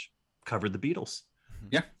Cash covered the Beatles.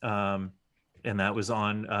 Yeah. And that was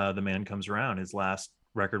on The Man Comes Around, his last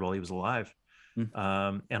record while he was alive.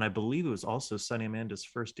 And I believe it was also Sonny and Amanda's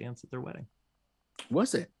first dance at their wedding.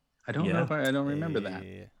 Was it? I don't know if I don't remember that.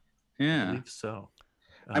 Yeah, I believe so.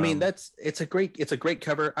 I mean, it's a great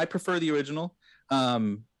cover. I prefer the original,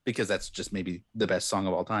 because that's just maybe the best song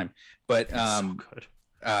of all time. But so good.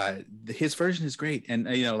 His version is great, and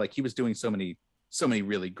like, he was doing so many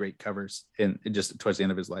really great covers in just towards the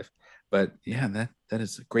end of his life. But yeah, that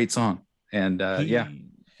is a great song, and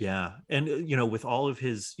and with all of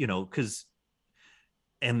his, because.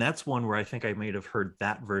 And that's one where I think I may have heard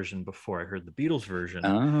that version before I heard the Beatles version.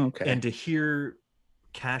 Oh, okay. And to hear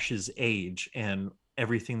Cash's age and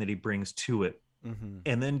everything that he brings to it,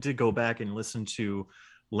 and then to go back and listen to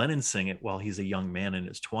Lennon sing it while he's a young man in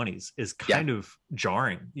his 20s is kind of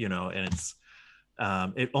jarring, and it's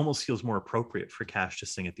it almost feels more appropriate for Cash to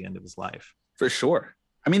sing at the end of his life. For sure.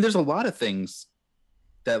 I mean, there's a lot of things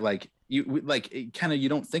that like you like kind of you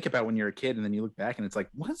don't think about when you're a kid, and then you look back and it's like,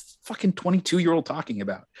 what is this fucking 22-year-old talking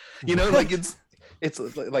about? You know, like it's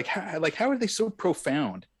like how are they so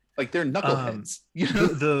profound? Like they're knuckleheads. You know,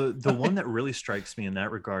 the one that really strikes me in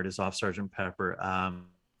that regard is Off Sergeant Pepper.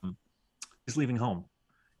 Is Leaving Home.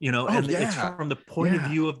 You know, and it's from the point of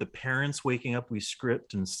view of the parents waking up, we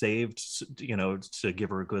script and saved, you know, to give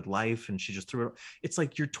her a good life, and she just threw it. It's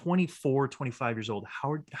like, you're 24, 25 years old.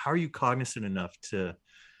 How are you cognizant enough to,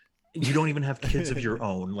 you don't even have kids of your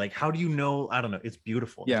own. Like, how do you know? I don't know. It's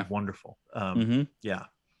beautiful. Yeah. It's wonderful. Yeah.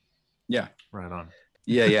 Yeah. Right on.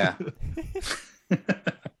 Yeah.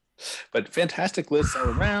 But fantastic lists all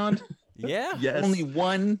around. Yeah. Yes. Only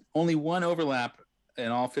one overlap in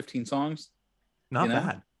all 15 songs. Not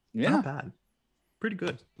bad. Yeah. Not bad. Pretty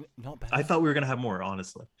good. Not bad. I thought we were going to have more,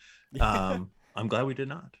 honestly. I'm glad we did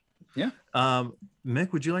not. Yeah.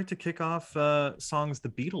 Mick, would you like to kick off songs the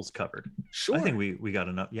Beatles covered? Sure. I think we got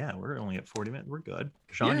enough. Yeah, we're only at 40 minutes. We're good.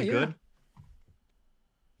 Sean, you good?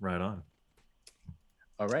 Right on.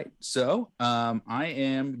 All right. So I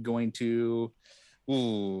am going to,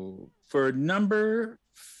 for number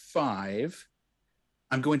 5,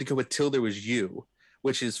 I'm going to go with Till There Was You,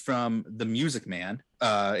 which is from The Music Man.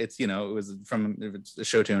 It's, you know, it's a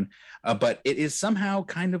show tune, but it is somehow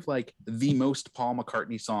kind of like the most Paul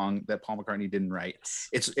McCartney song that Paul McCartney didn't write.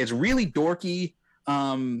 It's really dorky,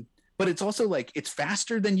 but it's also like, it's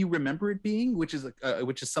faster than you remember it being, which is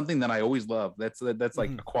something that I always love. That's like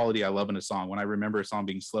a quality I love in a song, when I remember a song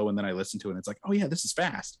being slow and then I listen to it and it's like, oh yeah, this is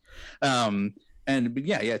fast. But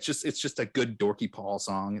yeah, it's just a good dorky Paul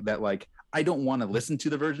song that, like, I don't want to listen to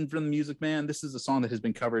the version from The Music Man. This is a song that has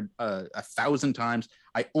been covered 1,000 times.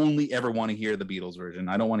 I only ever want to hear the Beatles version.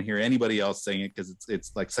 I don't want to hear anybody else sing it, because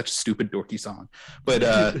it's like such a stupid dorky song. But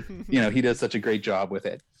you know, he does such a great job with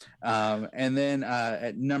it. And then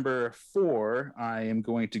at number 4, I am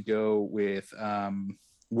going to go with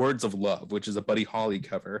Words of Love, which is a Buddy Holly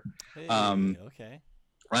cover. Hey, okay.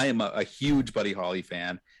 I am a huge Buddy Holly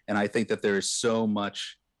fan, and I think that there is so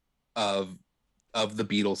much of the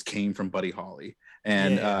Beatles came from Buddy Holly.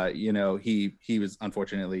 And you know, he was,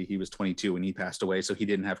 unfortunately, he was 22 when he passed away, so he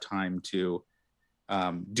didn't have time to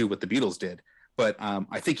do what the Beatles did. But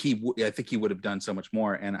I think he would have done so much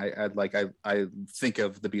more. And I think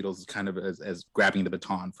of the Beatles kind of as grabbing the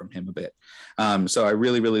baton from him a bit. So I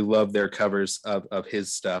really, really love their covers of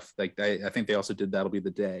his stuff. Like I think they also did That'll Be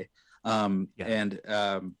the Day. But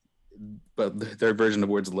their version of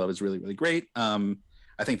Words of Love is really, really great.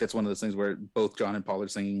 I think that's one of those things where both John and Paul are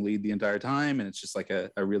singing lead the entire time, and it's just like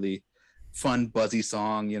a really fun, buzzy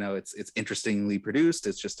song. You know, it's interestingly produced.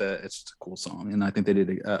 It's just a cool song, and I think they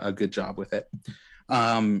did a good job with it.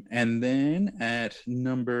 And then at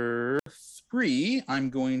number 3, I'm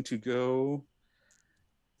going to go.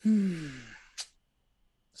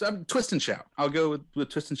 So I'm Twist and Shout. I'll go with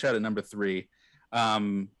Twist and Shout at number 3.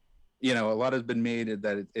 You know, a lot has been made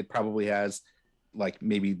that it probably has, like,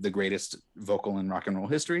 maybe the greatest vocal in rock and roll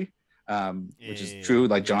history, which is true.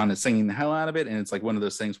 Like, John is singing the hell out of it, and it's like one of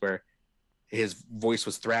those things where his voice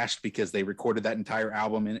was thrashed because they recorded that entire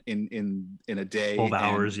album in a day, 12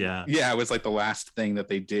 hours. Yeah, it was like the last thing that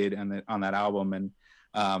they did on that album, and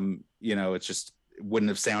you know, it wouldn't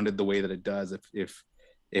have sounded the way that it does if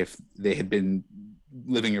they had been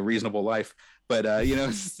living a reasonable life. But you know,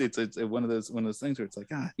 it's one of those things where it's like,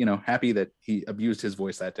 you know, happy that he abused his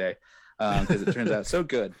voice that day, because it turns out so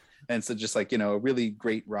good. And so just like, you know, a really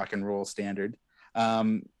great rock and roll standard.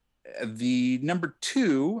 The number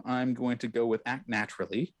 2, I'm going to go with Act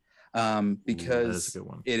Naturally, because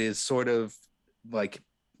it is sort of like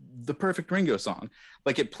the perfect Ringo song.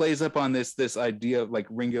 Like, it plays up on this idea of like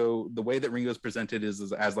Ringo, the way that Ringo's presented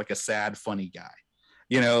is as like a sad, funny guy.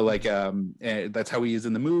 You know, like that's how he is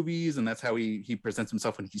in the movies, and that's how he presents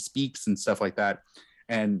himself when he speaks and stuff like that.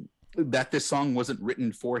 And that this song wasn't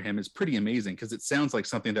written for him is pretty amazing, because it sounds like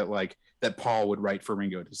something that Paul would write for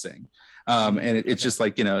Ringo to sing. And it's just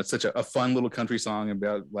like, you know, it's such a fun little country song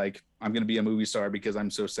about like, I'm going to be a movie star because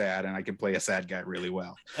I'm so sad and I can play a sad guy really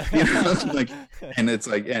well. You know, like, and it's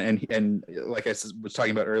like, and like I was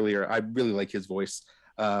talking about earlier, I really like his voice.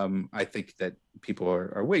 I think that people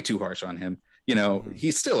are way too harsh on him. You know,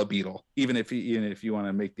 he's still a Beatle, even if you want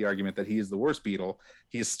to make the argument that he is the worst Beatle,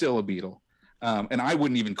 he is still a Beatle. And I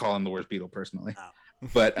wouldn't even call him the worst Beatle personally,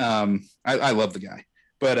 but I love the guy.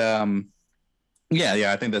 But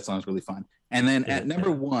yeah, I think that song's really fun. And then at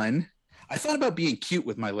number 1, I thought about being cute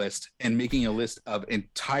with my list and making a list of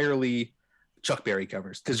entirely Chuck Berry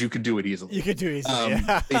covers, because you could do it easily. You could do it easily.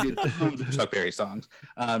 They did tons of Chuck Berry songs.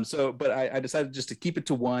 But I decided just to keep it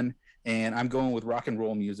to one, and I'm going with Rock and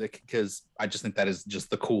Roll Music, because I just think that is just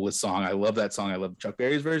the coolest song. I love that song. I love Chuck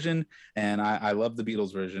Berry's version, and I love the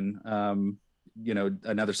Beatles version.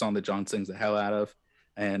 Another song that John sings the hell out of,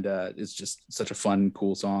 and it's just such a fun,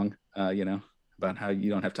 cool song. About how you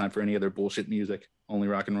don't have time for any other bullshit music, only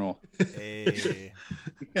rock and roll. Hey.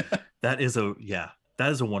 That is a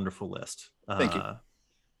wonderful list. Thank you.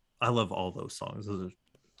 I love all those songs.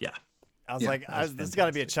 I was like, there's got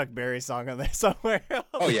to be a Chuck Berry song on there somewhere.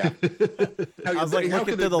 Oh yeah. I was like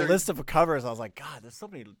looking through the list of covers. I was like, God, there's so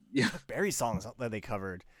many Chuck Berry songs that they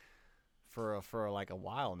covered for like a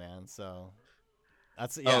while, man. So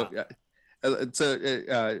that's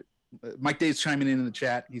Mike Day's chiming in the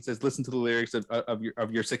chat. He says, listen to the lyrics of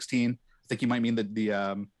your 16. I think you might mean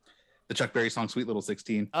the Chuck Berry song "Sweet Little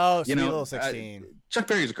 16." Oh, Sweet Little 16. Chuck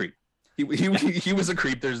Berry's a creep. He was a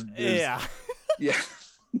creep. There's yeah.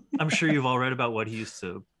 I'm sure you've all read about what he used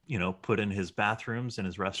to, put in his bathrooms and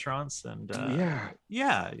his restaurants, and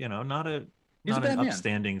not an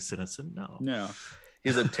upstanding citizen. No,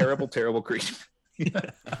 he's a terrible creep.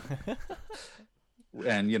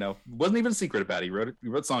 And wasn't even a secret about it. He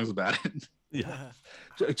wrote songs about it. Yeah.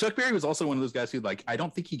 Chuck Berry was also one of those guys who, like, I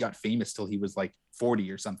don't think he got famous till he was like 40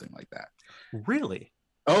 or something like that. Really?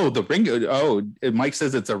 Oh, the Ringo. Oh, Mike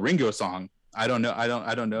says it's a Ringo song. I don't know. I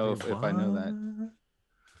don't know if I know that.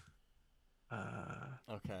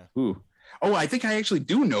 Okay. Ooh. Oh, I think I actually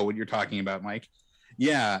do know what you're talking about, Mike.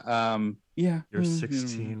 Yeah. Yeah. You're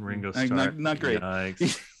 16, Ringo Starr. Not great.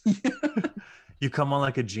 You come on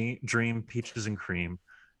like a dream, peaches and cream,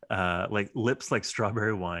 like lips like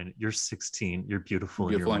strawberry wine. You're 16. You're beautiful.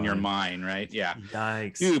 In your mind, right? Yeah.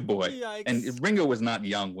 Yikes. Ooh, boy. Yikes. And Ringo was not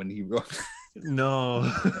young when he wrote.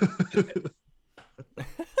 No.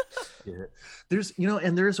 Yeah.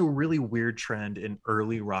 There's a really weird trend in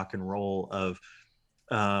early rock and roll of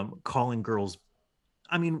calling girls,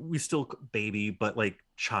 I mean, we still baby, but like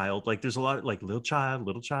child. Like there's a lot of like little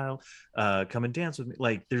child, come and dance with me.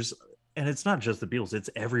 Like and it's not just the Beatles, it's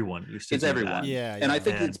everyone used to. It's everyone. That. Yeah. And I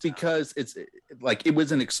think it's because it's like it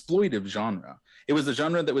was an exploitive genre. It was a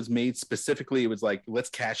genre that was made specifically. It was like, let's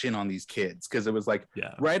cash in on these kids, because it was like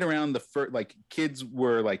right around the first, like kids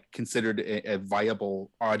were like considered a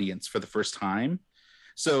viable audience for the first time.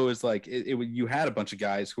 So it was like you had a bunch of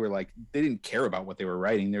guys who were like, they didn't care about what they were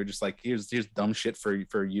writing. They were just like, here's dumb shit for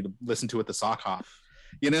you to listen to at the sock hop.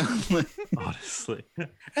 Honestly.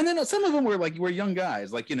 And then some of them were young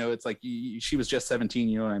guys, like, it's like she was just 17,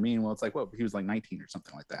 you know what I mean? Well, it's like, he was like 19 or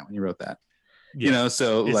something like that when you wrote that.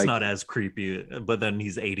 So it's like, not as creepy, but then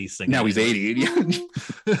he's 80 singing. now he's 80.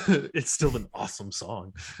 It's still an awesome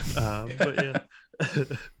song. But yeah.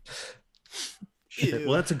 Shit.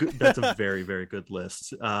 Well, that's a very, very good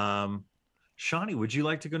list. Shawnee, would you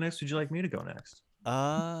like to go next? Would you like me to go next?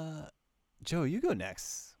 Joe, you go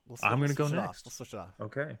next. I'm going to go next. We'll switch it off.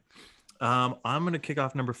 Okay. I'm going to kick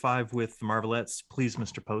off number 5 with the Marvelettes, Please,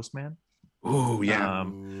 Mr. Postman. Oh, yeah.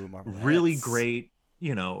 Really great.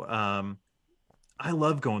 I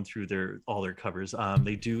love going through all their covers.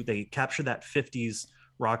 They capture that 50s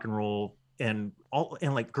rock and roll and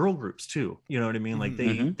like girl groups too. You know what I mean? Like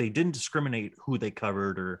they didn't discriminate who they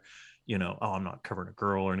covered, or, I'm not covering a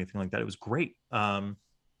girl or anything like that. It was great. And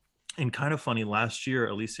kind of funny, last year,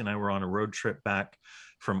 Alicia and I were on a road trip back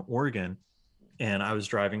from Oregon, and I was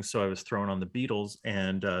driving, so I was throwing on the Beatles,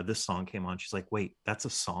 and this song came on. She's like, wait, that's a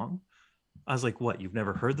song? I was like, what, you've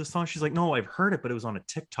never heard this song? She's like, no, I've heard it, but it was on a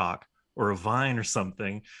TikTok or a Vine or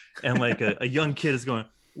something. And like a young kid is going,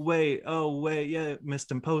 wait, yeah,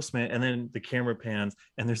 Mr. Postman. And then the camera pans,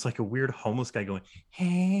 and there's like a weird homeless guy going,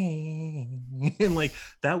 hey. And like,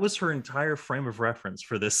 that was her entire frame of reference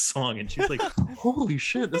for this song. And she's like, holy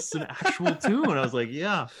shit, this is an actual tune. And I was like,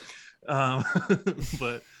 yeah.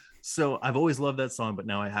 But so I've always loved that song, but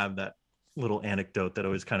now I have that little anecdote that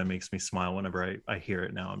always kind of makes me smile whenever I hear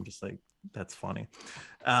it. Now I'm just like, that's funny.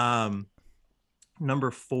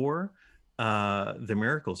 Number 4, The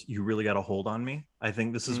Miracles, You Really Got a Hold on Me. I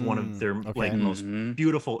think this is one of their like most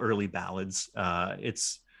beautiful early ballads.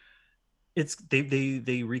 It's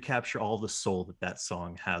they recapture all the soul that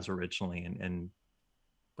song has originally,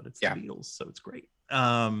 but it's the Beatles, so it's great.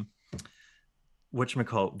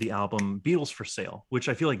 Whatchamacallit, the album Beatles for Sale, which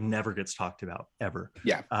I feel like never gets talked about ever.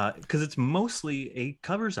 Yeah. Because it's mostly a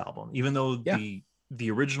covers album, even though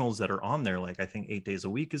the originals that are on there, like I think 8 Days a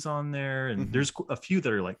Week is on there, and there's a few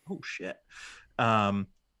that are like, oh shit. No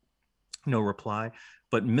Reply.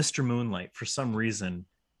 But Mr. Moonlight, for some reason,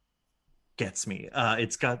 gets me.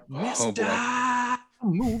 It's got Mr.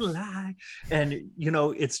 Moonlight. And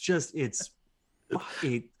it's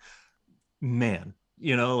it, man,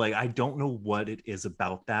 you know, like I don't know what it is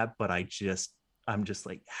about that, but I'm just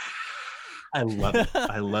like, I love it.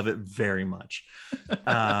 I love it very much. So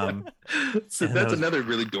and that's another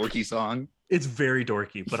really dorky song. It's very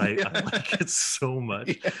dorky, but I Yeah. like it so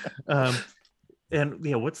much. Yeah. And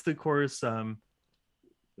yeah, what's the chorus?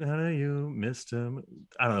 You missed him.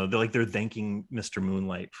 I don't know. They're thanking Mr.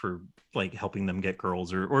 Moonlight for like helping them get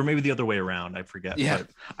girls, or maybe the other way around. I forget. Yeah. But,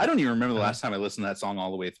 I don't even remember the last time I listened to that song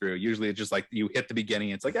all the way through. Usually it's just like you hit the beginning.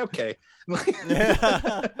 It's like, okay.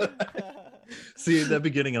 See that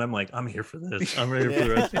beginning, and I'm like, I'm here for this. I'm ready for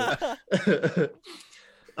the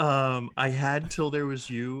rest. I had Till There Was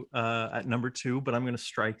You at number 2, but I'm going to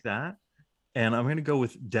strike that, and I'm going to go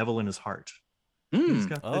with Devil in His Heart. He's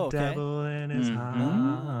got the devil in his heart.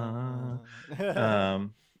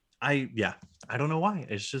 I don't know why.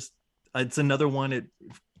 It's another one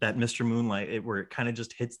that Mr. Moonlight, where it kind of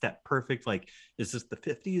just hits that perfect, like, is this the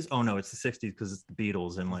 50s? Oh no, it's the 60s because it's the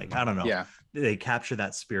Beatles, and like, I don't know. Yeah. They capture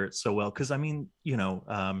that spirit so well. Because I mean,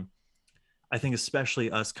 I think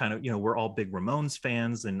especially us kind of, we're all big Ramones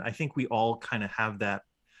fans, and I think we all kind of have that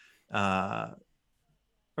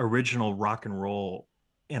original rock and roll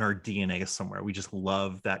in our DNA somewhere. We just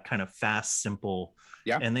love that kind of fast, simple.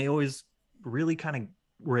 Yeah. And they always really kind of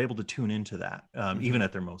were able to tune into that, even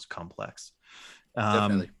at their most complex.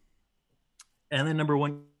 Definitely. And then number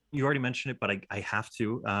 1, you already mentioned it, but I have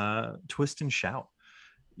to, Twist and Shout.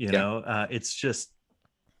 It's just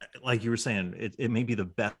like you were saying, it may be the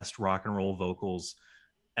best rock and roll vocals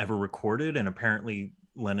ever recorded, and apparently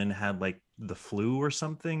Lennon had like the flu or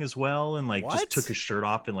something as well, and like just took his shirt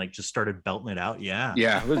off and like just started belting it out. Yeah,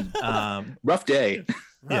 it was rough day.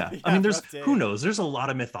 Yeah, I mean, who knows? There's a lot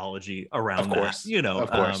of mythology around that,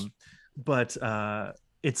 of course. But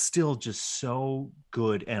it's still just so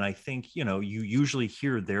good, and I think you usually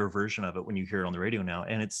hear their version of it when you hear it on the radio now,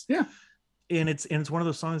 and it's one of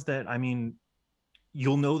those songs that, I mean,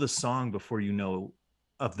 you'll know the song before you know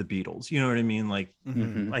of the Beatles. You know what I mean? Like,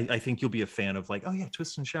 I think you'll be a fan of like, oh yeah,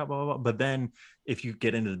 Twist and Shout, blah, blah, blah. But then if you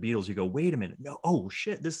get into the Beatles, you go, wait a minute, no, oh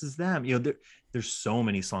shit, this is them. There's so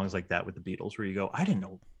many songs like that with the Beatles where you go, I didn't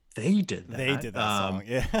know they did that. They did that song.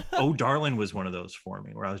 Yeah. Oh, Darling was one of those for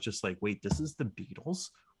me, where I was just like, wait, this is the Beatles?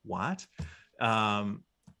 What?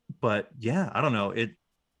 But yeah, I don't know.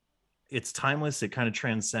 It's timeless. It kind of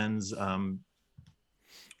transcends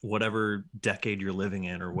whatever decade you're living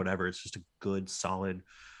in or whatever. It's just a good, solid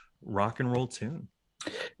rock and roll tune.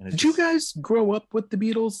 Did you guys grow up with the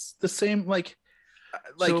Beatles the same? Like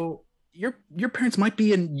so, your parents might be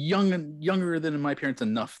younger than my parents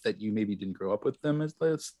enough that you maybe didn't grow up with them as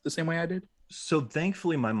the same way I did. So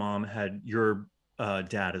thankfully, my mom had your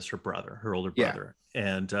dad as her brother, her older brother,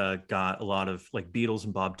 and got a lot of like Beatles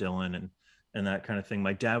and Bob Dylan and that kind of thing.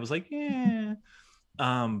 My dad was like, yeah.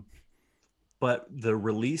 But the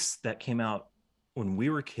release that came out when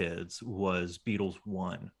we were kids was Beatles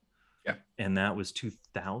 1. Yeah. And that was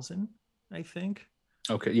 2000, I think.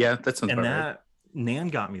 Okay. Yeah, that sounds about right. Nan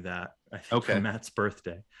got me that, I think, for Matt's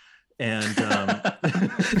birthday. And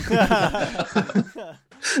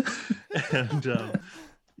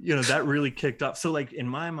that really kicked off. So like in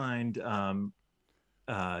my mind,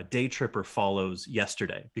 Day Tripper follows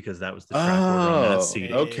Yesterday, because that was the track order on that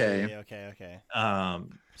CD. Okay.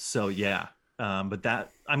 So yeah. But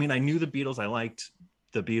that, I mean, I knew the Beatles, I liked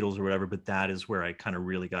the Beatles or whatever, but that is where I kind of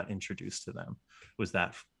really got introduced to them, was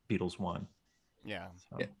that Beatles 1. Yeah.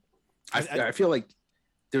 So. Yeah. I feel like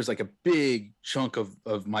there's like a big chunk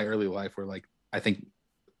of my early life where like, I think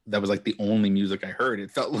that was like the only music I heard.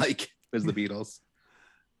 It felt like was the Beatles.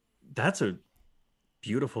 That's a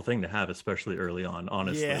beautiful thing to have, especially early on,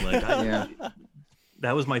 honestly. Yeah. Like,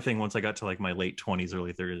 that was my thing once I got to like my late 20s,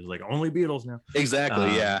 early 30s, like only Beatles now.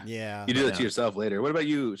 Exactly. Yeah. You do that to yourself later. What about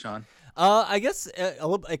you, Sean? I guess it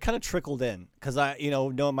kind of trickled in, because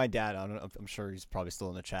knowing my dad, I'm sure he's probably still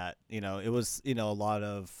in the chat. It was, a lot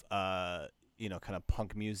of, kind of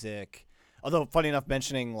punk music. Although funny enough,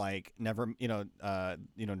 mentioning like Nirvana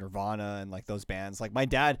and like those bands, like my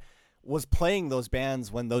dad was playing those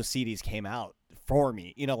bands when those CDs came out for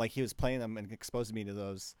me, like he was playing them and exposing me to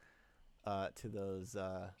those.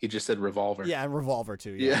 He just said Revolver. Yeah, and Revolver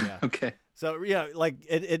too. Yeah. Okay. So yeah, like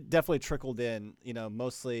it definitely trickled in.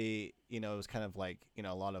 Mostly it was kind of like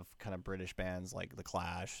a lot of kind of British bands like the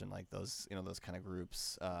Clash and like those those kind of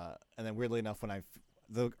groups. And then weirdly enough,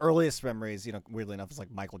 the earliest memories, weirdly enough, is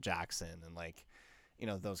like Michael Jackson and like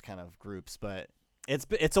those kind of groups. But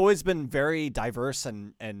it's always been very diverse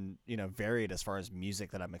and varied as far as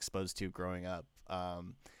music that I'm exposed to growing up.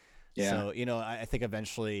 Yeah. So, I think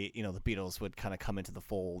eventually, the Beatles would kind of come into the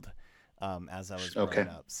fold. as I was growing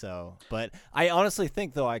up. So, but I honestly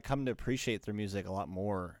think though I come to appreciate their music a lot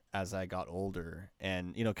more as I got older,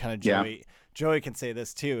 and kind of Joey can say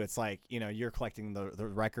this too. It's like you're collecting the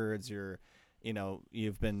records,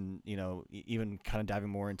 you've been even kind of diving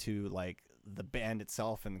more into like the band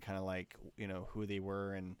itself and kind of like who they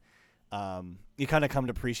were, and you kind of come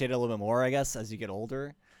to appreciate it a little bit more, I guess, as you get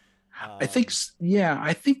older. I think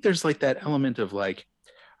there's like that element of like,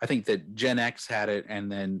 I think that Gen X had it,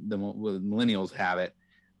 and then the millennials have it,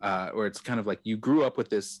 where it's kind of like you grew up with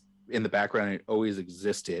this in the background and it always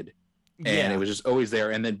existed, and it was just always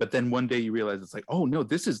there, but then one day you realize it's like, oh no,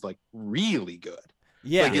 this is like really good.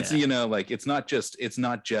 Yeah, like it's like it's not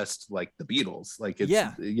just like the Beatles, like it's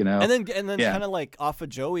and then kind of like off of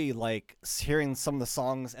Joey, like hearing some of the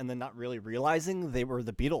songs and then not really realizing they were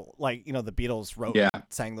the Beatles, like the Beatles wrote and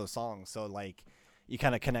sang those songs, so like you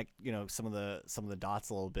kind of connect some of the dots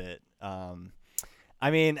a little bit. I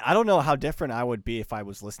mean, I don't know how different I would be if I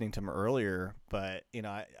was listening to them earlier, but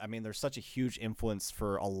I mean there's such a huge influence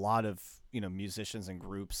for a lot of musicians and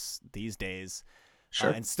groups these days.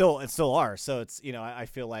 Sure. And still are. So it's, I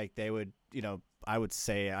feel like they would, I would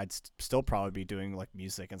say I'd still probably be doing like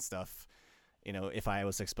music and stuff, if I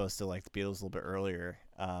was exposed to like the Beatles a little bit earlier.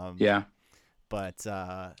 But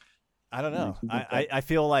I don't know. I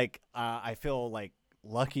feel like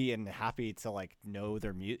lucky and happy to like know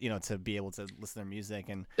their music, to be able to listen to their music,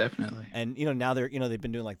 and definitely. And now they're they've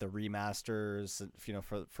been doing like the remasters,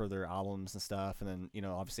 for their albums and stuff, and then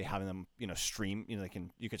obviously having them stream,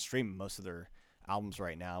 you could stream most of their albums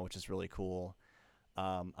right now, which is really cool.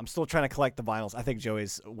 I'm still trying to collect the vinyls. I think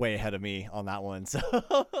Joey's way ahead of me on that one. So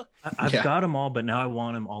I've got them all, but now I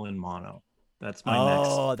want them all in mono. That's my next.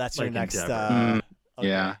 Oh, that's your next. Okay.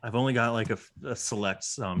 Yeah, I've only got like a select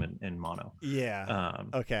some in mono. Yeah.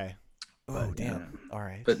 Okay. Oh damn. Yeah. All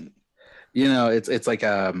right. But it's like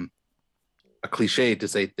a cliche to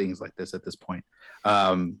say things like this at this point,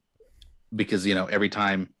 because every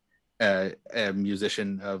time a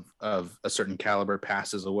musician of a certain caliber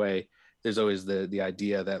passes away, there's always the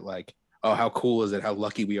idea that like, oh, how cool is it, how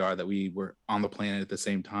lucky we are that we were on the planet at the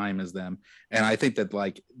same time as them. And I think that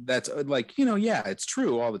like that's like it's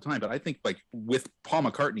true all the time, but I think like with Paul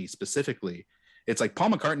McCartney specifically, it's like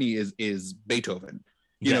Paul McCartney is Beethoven.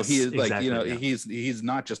 He is like he's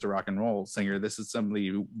not just a rock and roll singer. This is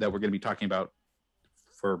somebody that we're going to be talking about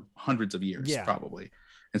for hundreds of years probably.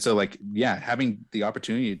 And so like, having the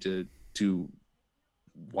opportunity to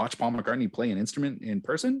watch Paul McCartney play an instrument in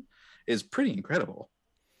person is pretty incredible.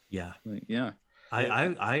 Yeah. Like, yeah.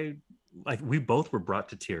 I like, we both were brought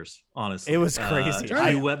to tears, honestly. It was crazy.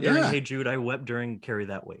 I wept during Hey Jude. I wept during Carry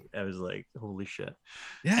That Weight. I was like, holy shit.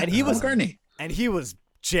 Yeah. And he was McCartney. And he was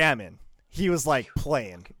jamming. He was like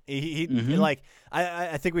playing. He like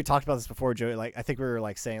I think we talked about this before, Joey. Like I think we were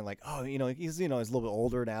like saying like, oh, he's he's a little bit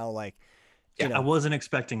older now. Like, I wasn't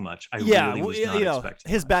expecting much. I really was not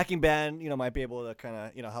expecting his much. Backing band, might be able to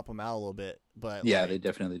kind of help him out a little bit. But they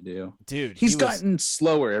definitely do, dude. He's gotten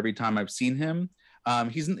slower every time I've seen him.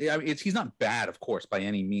 He's not bad, of course, by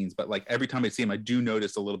any means, but like every time I see him, I do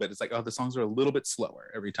notice a little bit. It's like, oh, the songs are a little bit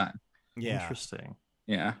slower every time. Yeah, interesting.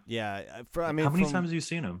 Yeah. How many times have you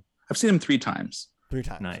seen him? I've seen him 3 times. 3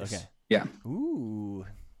 times. Nice. Okay. Yeah. Ooh,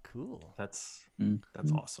 cool. That's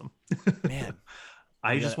awesome. Man.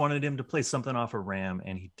 I just wanted him to play something off of Ram,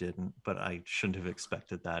 and he didn't, but I shouldn't have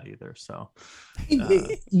expected that either. So,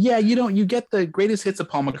 you get the greatest hits of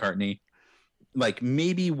Paul McCartney, like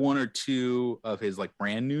maybe 1 or 2 of his like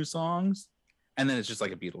brand new songs, and then it's just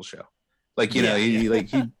like a Beatles show. Like he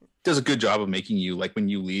does a good job of making you like when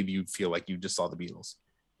you leave, you feel like you just saw the Beatles,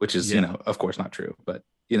 which is of course not true, but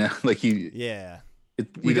like he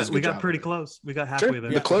we got pretty close. We got halfway there.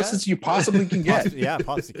 The closest you possibly can get.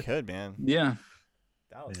 Possibly could, man. Yeah.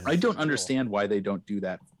 I don't understand why they don't do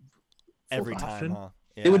that every time. Huh?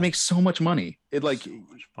 It would make so much money. It like so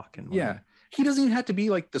much fucking money. Yeah. He doesn't even have to be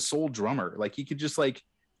like the sole drummer. Like he could just like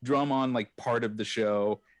drum on like part of the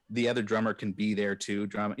show. The other drummer can be there too.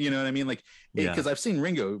 Drum, you know what I mean? Like, because I've seen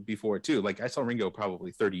Ringo before too. Like I saw Ringo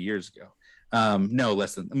probably 30 years ago. No,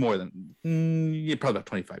 more than probably about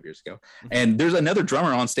 25 years ago. And there's another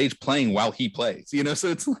drummer on stage playing while he plays, so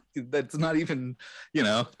it's like, that's not even,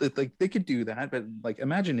 like they could do that. But like,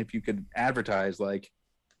 imagine if you could advertise like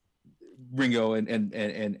Ringo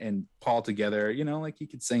and Paul together, like you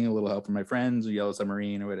could sing A Little Help from My Friends or Yellow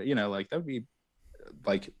Submarine or whatever, like that would be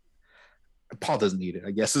like, Paul doesn't need it,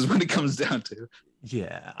 I guess, is what it comes down to.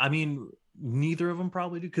 Yeah. I mean, neither of them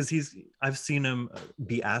probably do, because I've seen him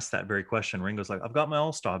be asked that very question. Ringo's like, I've got my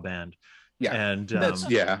all-star band. Yeah. And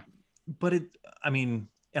but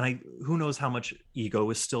who knows how much ego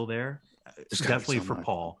is still there. Definitely for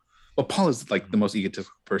Paul. Well, Paul is like the most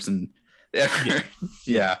egotistical person ever.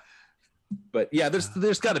 Yeah. But yeah,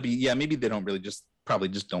 there's got to be, yeah, maybe they don't really probably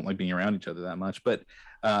just don't like being around each other that much. But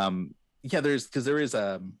yeah, there is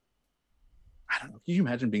I don't know. Can you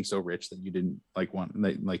imagine being so rich that you didn't like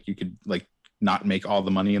like you could like not make all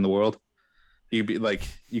the money in the world? You'd be like,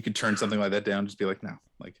 you could turn something like that down, just be like, no,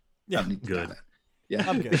 like, Yeah, I don't need to do good. that. Yeah,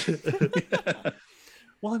 I'm good. Yeah.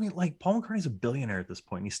 Well, I mean, like Paul McCartney's a billionaire at this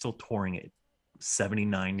point, and he's still touring at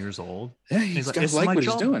 79 years old. Yeah, he's like, got to like my what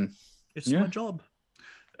job. he's doing. It's Yeah. my job.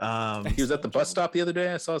 He was at the bus stop the other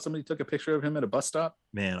day. I saw somebody took a picture of him at a bus stop.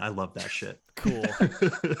 Man, I love that shit. Cool.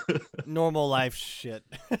 Normal life shit.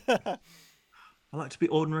 I like to be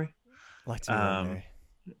ordinary. Like to be ordinary.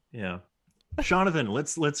 Yeah. Jonathan,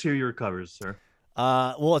 let's hear your covers, sir.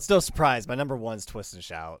 Well, it's no surprise. My number one's Twist and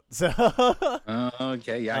Shout. So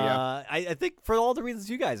Okay, yeah. I think for all the reasons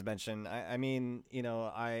you guys mentioned, I mean,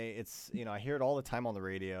 I hear it all the time on the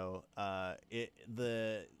radio.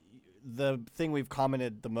 The thing we've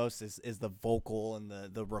commented the most is the vocal and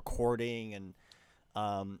the recording and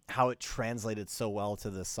how it translated so well to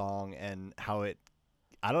the song and how it,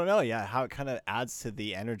 I don't know, how it kind of adds to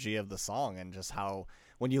the energy of the song and just how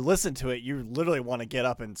when you listen to it, you literally want to get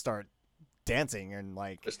up and start dancing and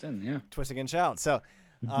like twisting and shout. So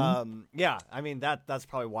yeah, I mean that's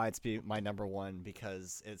probably why it's my number one,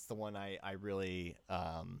 because it's the one I really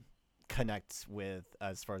connect with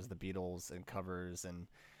as far as the Beatles and covers. And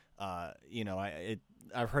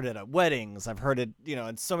I've heard it at weddings, I've heard it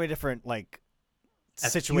in so many different like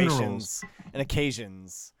at situations funerals and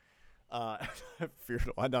occasions.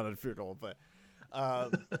 Funeral, not a funeral, but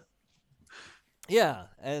yeah,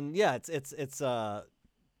 and yeah, it's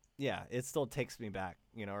yeah, it still takes me back,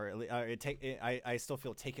 or I still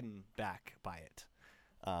feel taken back by it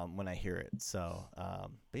when I hear it. So,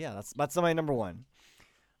 but yeah, that's my number one.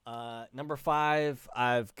 Number five,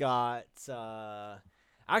 I've got. I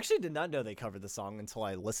actually did not know they covered the song until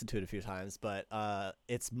I listened to it a few times, but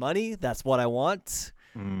it's "Money." That's what I want.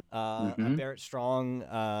 Barrett Strong,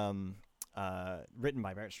 written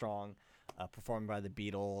by Barrett Strong. Performed by the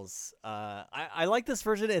Beatles. I like this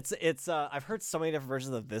version. It's I've heard so many different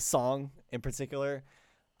versions of this song in particular.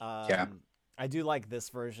 I do like this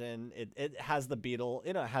version. It has the Beatle.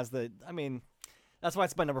 It has the. I mean, that's why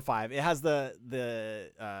it's my number five. It has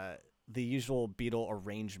the usual Beatle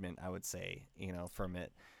arrangement, I would say. From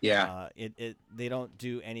it. Yeah. They don't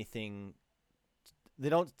do anything. They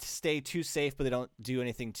don't stay too safe, but they don't do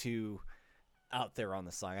anything too out there on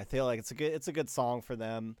the song. I feel like it's a good song for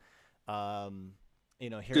them.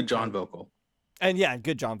 Good John vocal, and yeah,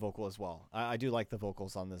 good John vocal as well. I do like the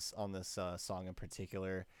vocals on this song in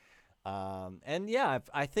particular. And yeah,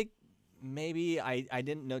 I think maybe I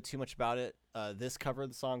didn't know too much about it, this cover of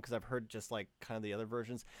the song, because I've heard just like kind of the other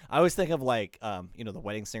versions. I always think of like the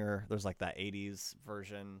Wedding Singer. There's like that 80s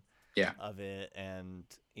version of it, and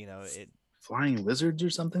it Flying Lizards or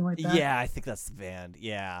something like that. Yeah, I think that's the band.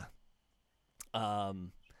 Yeah.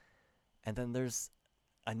 And then there's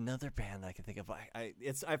another band that I can think of.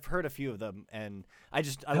 I've heard a few of them, and I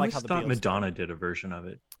like how the thought Beatles Madonna did a version of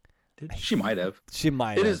it. Did she? Might have. She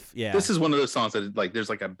might have. Yeah. This is one of those songs that like there's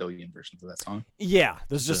like a billion versions of that song. Yeah,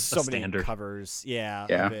 there's just so many standard covers. Yeah.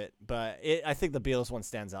 Of it. But I think the Beatles one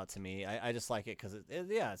stands out to me. I just like it because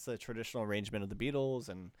it's the traditional arrangement of the Beatles,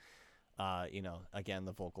 and again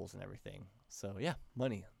the vocals and everything. So yeah,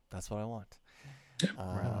 Money. That's what I want.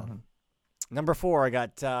 Number four, I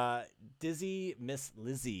got Dizzy Miss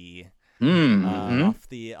Lizzy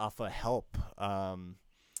off of Help,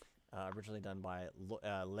 originally done by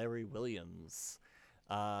Larry Williams.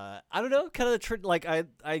 I don't know, kind of like I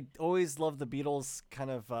always love the Beatles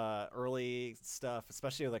kind of early stuff,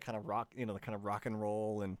 especially the kind of rock, the kind of rock and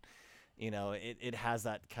roll, and it has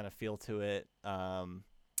that kind of feel to it.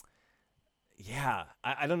 Yeah,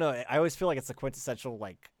 I don't know. I always feel like it's a quintessential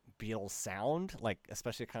like Beatles sound, like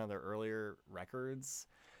especially kind of their earlier records.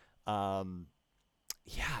 Yeah,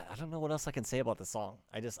 I don't know what else I can say about the song.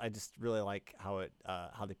 I just really like how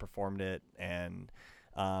they performed it, and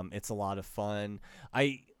it's a lot of fun.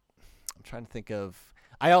 I'm trying to think of.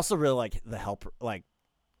 I also really like the Help, like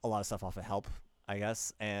a lot of stuff off of Help, I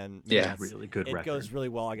guess, and really good. It record. Goes really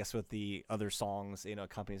well, I guess, with the other songs. It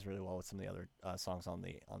accompanies really well with some of the other songs on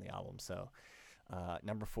the album. So,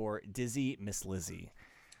 number four, Dizzy Miss Lizzy.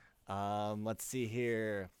 Let's see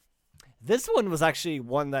here. This one was actually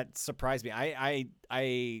one that surprised me.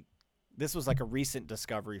 This was like a recent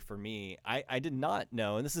discovery for me. I did not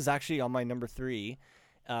know, and this is actually on my number three.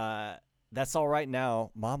 That's All Right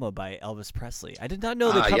Now, Mama by Elvis Presley. I did not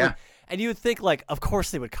know they covered, and you would think like, of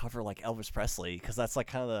course they would cover like Elvis Presley, because that's like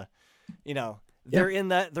kind of the, they're in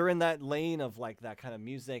that lane of like that kind of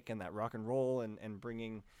music and that rock and roll and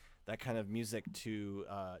bringing that kind of music to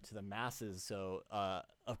the masses. So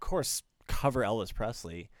of course, cover Elvis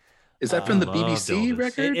Presley. Is that from the Loved BBC Elvis.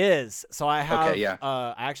 record? It is. So I have. Okay, yeah.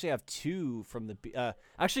 I actually have two from the.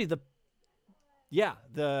 Actually,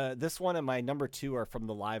 this one and my number 2 are from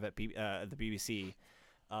the live at the BBC.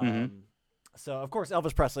 So of course,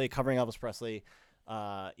 Elvis Presley, covering Elvis Presley.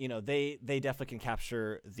 They definitely can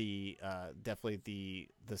capture the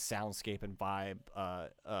soundscape and vibe,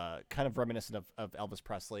 kind of reminiscent of Elvis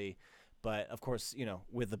Presley, but of course,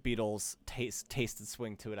 with the Beatles taste and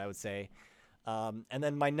swing to it, I would say. And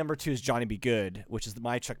then my number 2 is Johnny B. Good, which is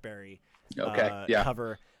my Chuck Berry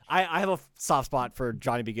cover. I have a soft spot for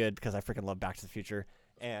Johnny B. Good because I freaking love Back to the Future,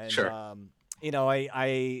 and Sure.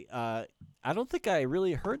 I don't think I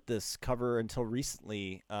really heard this cover until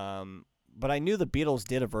recently. But I knew the Beatles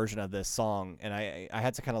did a version of this song, and I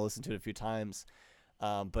had to kind of listen to it a few times.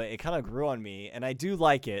 But it kind of grew on me, and I do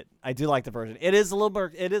like it. I do like the version. It is a little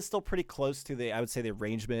more. It is still pretty close to I would say, the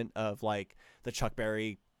arrangement of like the Chuck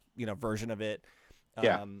Berry, version of it.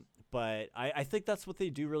 But I think that's what they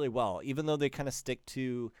do really well, even though they kind of stick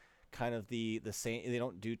to kind of the same. They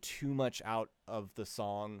don't do too much out of the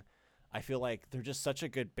song. I feel like they're just such a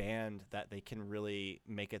good band that they can really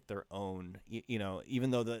make it their own,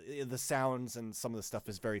 even though the sounds and some of the stuff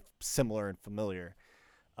is very similar and familiar.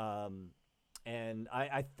 And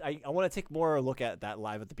I want to take more a look at that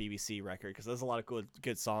live at the BBC record, because there's a lot of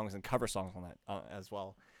good songs and cover songs on that as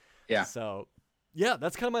well. Yeah. So yeah,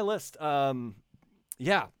 that's kind of my list.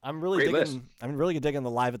 Yeah, I'm really digging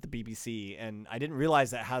the live at the BBC, and I didn't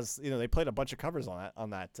realize that has they played a bunch of covers on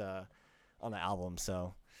the album.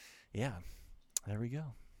 So yeah, there we go.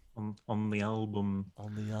 On the album.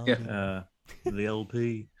 Yeah. The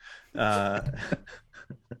LP. Right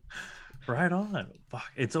on. Fuck.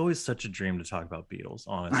 It's always such a dream to talk about Beatles,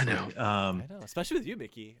 honestly. I know, especially with you,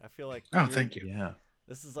 Mickey. I feel like thank you. Yeah.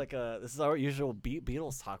 This is our usual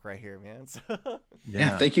Beatles talk right here, man. So,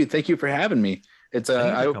 yeah. Thank you for having me. It's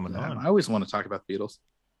I always want to talk about the Beatles.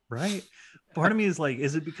 Right. Part of me is like,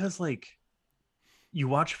 is it because like you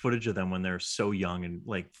watch footage of them when they're so young and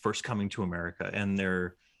like first coming to America, and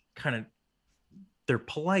they're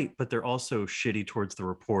polite, but they're also shitty towards the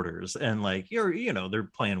reporters, and like they're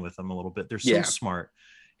playing with them a little bit. They're so smart,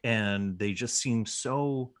 and they just seem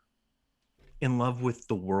so in love with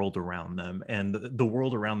the world around them, and the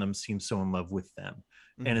world around them seems so in love with them.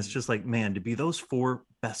 Mm-hmm. And it's just like, man, to be those 4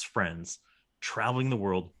 best friends traveling the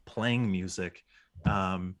world, playing music,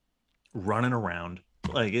 running around,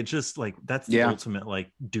 like it's just like that's the ultimate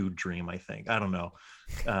like dude dream, I think. I don't know.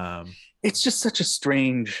 It's just such a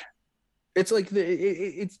strange. It's like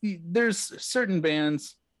there's certain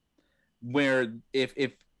bands where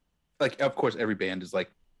if like, of course every band is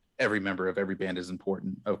like, every member of every band is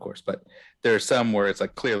important, of course, but there are some where it's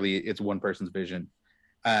like clearly it's one person's vision,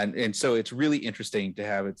 and so it's really interesting to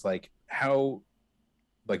have, it's like how,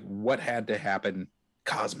 like what had to happen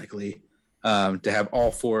cosmically to have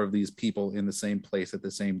all 4 of these people in the same place at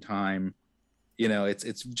the same time.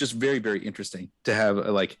 It's just very, very interesting to have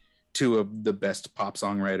like 2 of the best pop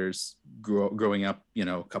songwriters growing up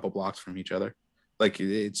a couple blocks from each other. Like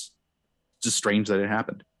it's just strange that it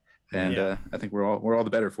happened. And I think we're all the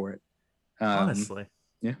better for it. Honestly,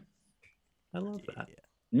 yeah, I love that.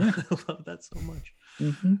 Yeah, I love that so much.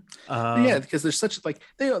 Mm-hmm. Yeah, because they're such like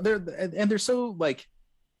they're so like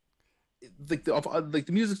the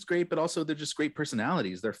music's great, but also they're just great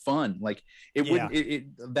personalities. They're fun. Like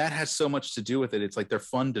that has so much to do with it. It's like they're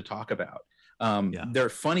fun to talk about. They're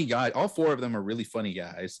funny guys. All 4 of them are really funny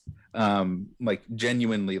guys. Like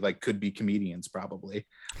genuinely, like could be comedians probably.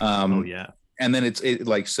 And then it's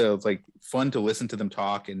like fun to listen to them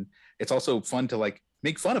talk, and it's also fun to like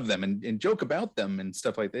make fun of them and joke about them and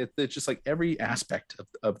stuff like that. It's just like every aspect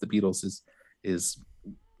of the Beatles is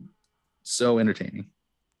so entertaining.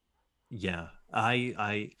 Yeah,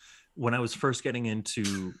 I when I was first getting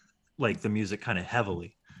into like the music kind of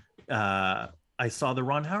heavily, I saw the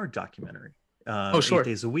Ron Howard documentary. 8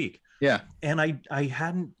 days a week. Yeah, and I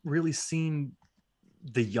hadn't really seen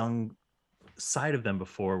the young side of them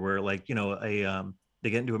before, where like they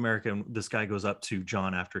get into America, and this guy goes up to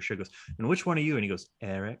John after a show, goes, "And which one are you?" And he goes,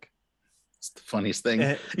 "Eric." It's the funniest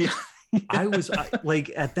thing. I was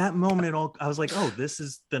like, at that moment, I was like, oh, this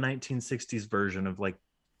is the 1960s version of like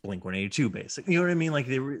Blink-182, basically. You know what I mean? Like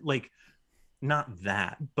they were like, not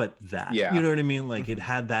that, but that. Yeah. You know what I mean? Like it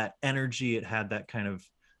had that energy, it had that kind of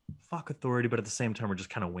fuck authority, but at the same time we're just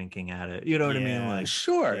kind of winking at it. You know what I mean? Like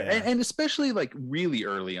sure. And especially like really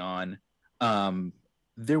early on,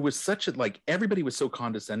 there was such a like everybody was so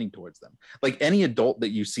condescending towards them. Like any adult that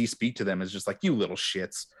you see speak to them is just like, you little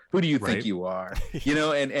shits, who do you think Right. you are? You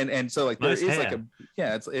know, and so like there Nice is hair. like a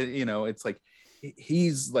you know, it's like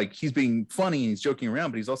he's being funny and he's joking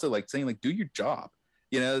around, but he's also like saying like, do your job.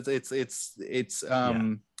 You know, it's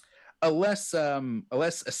a less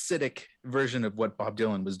acidic version of what Bob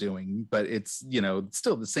Dylan was doing, but it's, you know,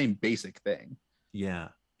 still the same basic thing. Yeah,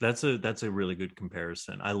 that's a really good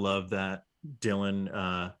comparison. I love that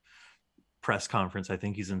Dylan press conference. I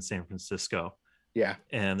think he's in San Francisco, Yeah.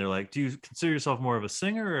 and they're like, "Do you consider yourself more of a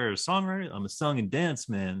singer or a songwriter?" "I'm a song and dance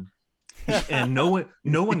man." And no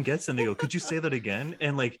one gets it. And they go, "Could you say that again?"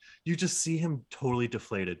 And like you just see him totally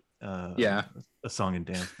deflated. Yeah. A song and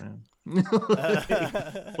dance man.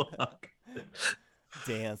 Fuck.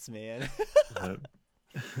 Dance man. Uh,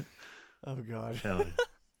 Oh god. hell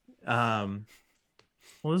yeah.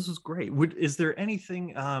 Well, this was great. Is there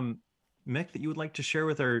anything, Mick, that you would like to share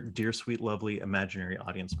with our dear, sweet, lovely imaginary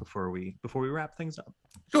audience before we wrap things up?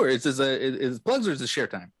 Sure. Is plugs or is it share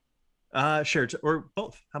time? Share or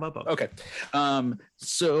both. How about both? Okay.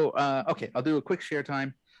 Okay, I'll do a quick share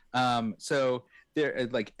time. So there,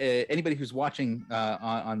 like anybody who's watching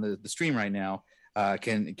on the stream right now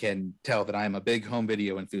can tell that I'm a big home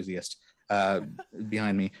video enthusiast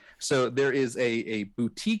behind me. So there is a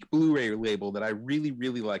boutique Blu-ray label that I really,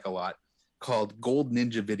 really like a lot called Gold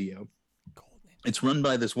Ninja Video. It's run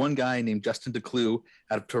by this one guy named Justin DeClue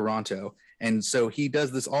out of Toronto. And so he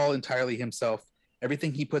does this all entirely himself.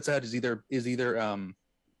 Everything he puts out is either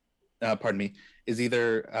public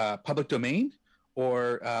domain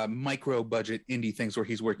or micro budget indie things where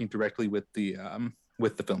he's working directly with the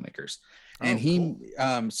filmmakers.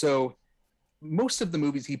 And so most of the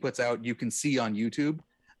movies he puts out you can see on YouTube,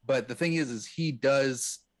 but the thing is he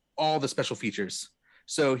does all the special features.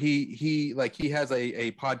 So he has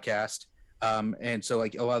a podcast. And so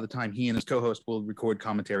like a lot of the time he and his co-host will record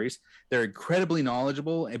commentaries. They're incredibly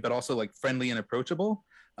knowledgeable, but also like friendly and approachable.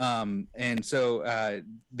 And so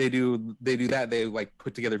they do that. They like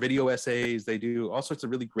put together video essays. They do all sorts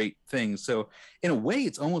of really great things. So in a way,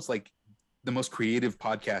 it's almost like the most creative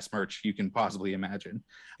podcast merch you can possibly imagine.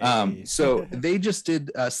 Hey. So they just did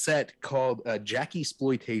a set called Jackie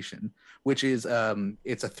Exploitation, which is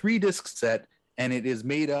it's a 3-disc set, and it is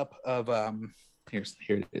made up of here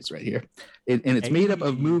it is right here. And it's made up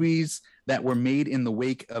of movies that were made in the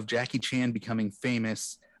wake of Jackie Chan becoming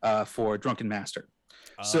famous for Drunken Master.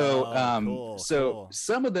 So cool.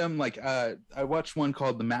 some of them, like I watched one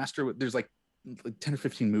called The Master. There's like 10 or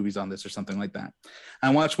 15 movies on this or something like that.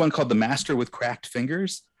 I watched one called The Master with Cracked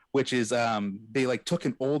Fingers, which is they like took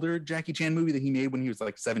an older Jackie Chan movie that he made when he was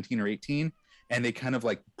like 17 or 18, and they kind of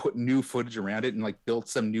like put new footage around it and like built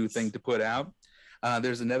some new thing to put out.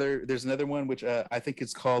 There's another one which I think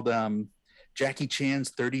is called Jackie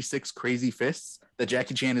Chan's 36 Crazy Fists that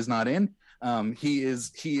Jackie Chan is not in. He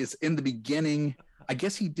is in the beginning. I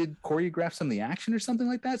guess he did choreograph some of the action or something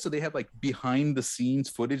like that. So they have like behind the scenes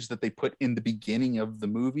footage that they put in the beginning of the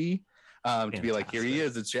movie to be like, here he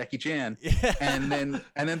is, it's Jackie Chan. Yeah. And then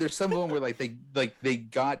there's some of them where they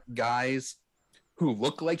got guys who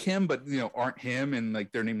look like him, but you know, aren't him, and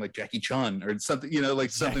like their name like Jackie Chun or something, you know,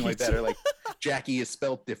 like something like that, or like Jackie is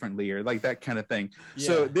spelt differently or like that kind of thing. Yeah.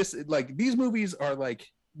 So this, like, these movies are like,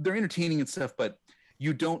 they're entertaining and stuff, but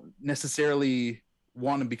you don't necessarily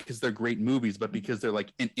want them because they're great movies, but because they're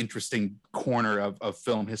like an interesting corner of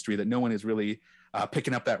film history that no one is really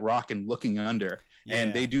picking up that rock and looking under. Yeah.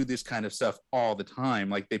 And they do this kind of stuff all the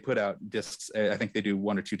time. Like they put out discs, I think they do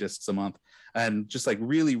 1 or 2 discs a month, and just like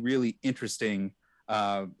really, really interesting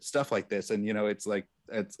stuff like this. And you know, it's like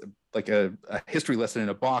a history lesson in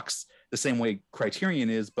a box, the same way Criterion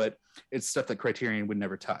is, but it's stuff that Criterion would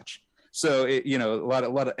never touch. So it, you know, a lot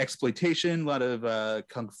of exploitation, a lot of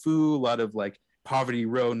kung fu, a lot of like poverty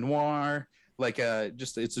row noir, like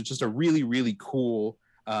it's just a really, really cool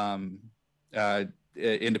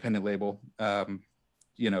independent label,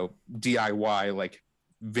 you know, DIY, like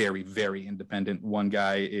very, very independent. One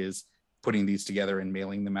guy is putting these together and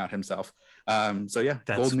mailing them out himself. So yeah,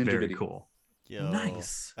 that's Golden Ninja very Video. cool. Yo,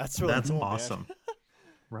 Nice. That's really cool, awesome.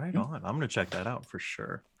 Right on. I'm gonna check that out for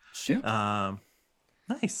sure. Yeah.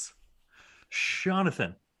 Nice.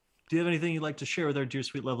 Jonathan, do you have anything you'd like to share with our dear,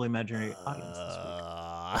 sweet, lovely imaginary audience this week?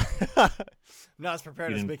 I'm not as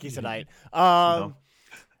prepared as Mickey tonight. No.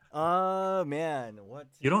 Man, what?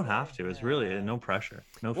 You don't have to. It's really no pressure.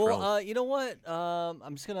 No frills. Well, you know what?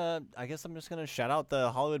 I guess I'm just gonna shout out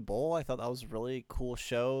the Hollywood Bowl. I thought that was a really cool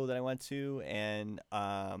show that I went to, and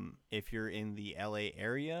if you're in the LA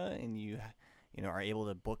area and are able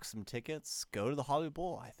to book some tickets, go to the Hollywood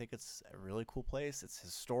Bowl. I think it's a really cool place. It's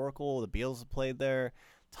historical. The Beatles have played there.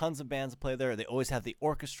 Tons of bands have played there. They always have the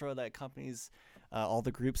orchestra that accompanies all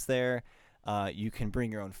the groups there. You can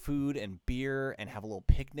bring your own food and beer and have a little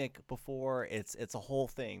picnic before. It's a whole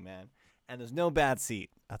thing, man. And there's no bad seat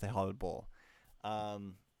at the Hollywood Bowl.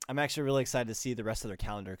 I'm actually really excited to see the rest of their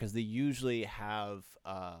calendar because they usually have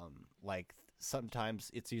sometimes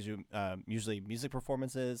it's usually music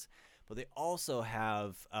performances, but they also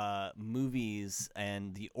have movies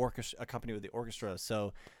and the orchestra accompanied with the orchestra.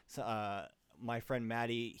 So my friend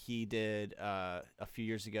Maddie, he did a few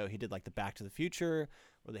years ago, he did like the Back to the Future,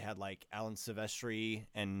 where they had like Alan Silvestri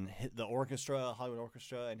and the orchestra, Hollywood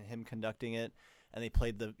Orchestra, and him conducting it, and they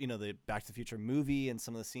played the Back to the Future movie and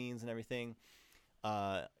some of the scenes and everything.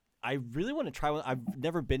 I really want to try one. I've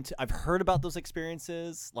never been to. I've heard about those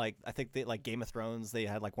experiences. Like I think they like Game of Thrones. They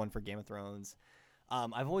had like one for Game of Thrones.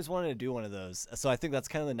 I've always wanted to do one of those. So I think that's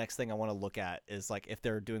kind of the next thing I want to look at is like if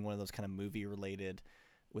they're doing one of those kind of movie related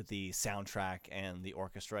with the soundtrack and the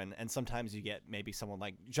orchestra, and sometimes you get maybe someone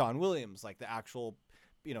like John Williams, like the actual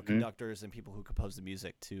conductors and people who compose the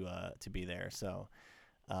music to be there. So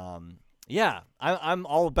yeah, I'm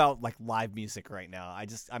all about like live music right now.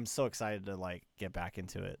 I'm so excited to like get back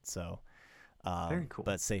into it. So very cool,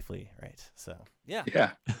 but safely, right? So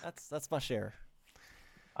yeah, that's my share.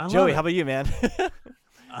 Joey, how about you, man?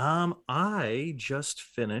 I just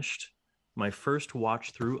finished my first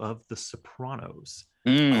watch through of The Sopranos,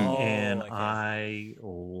 and I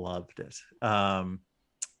loved it. I'm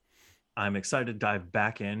excited to dive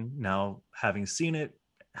back in now, having seen it,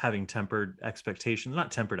 having tempered expectations, not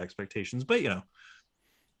tempered expectations, but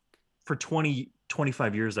for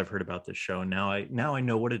 25 years I've heard about this show, and now I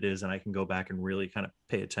know what it is, and I can go back and really kind of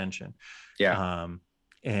pay attention.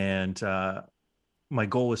 And my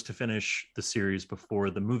goal was to finish the series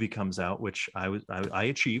before the movie comes out, which I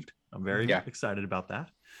achieved. I'm very excited about that.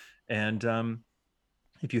 And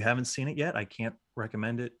if you haven't seen it yet, I can't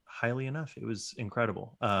recommend it highly enough. It was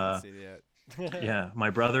incredible. I haven't seen it yet. Yeah, my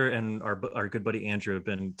brother and our good buddy Andrew have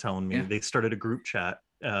been telling me, they started a group chat.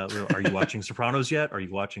 Are you watching Sopranos yet? Are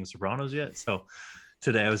you watching Sopranos yet? So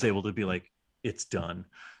today I was able to be like, it's done.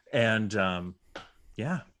 And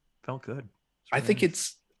felt good. I think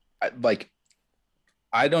it's like,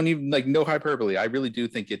 I don't even like, no hyperbole, I really do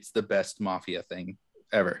think it's the best mafia thing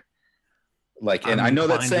ever. Like, and I know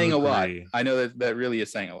that's saying a lot. I know that really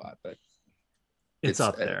is saying a lot, but it's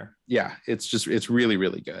up there. It's really,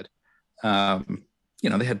 really good.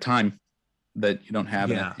 They had time that you don't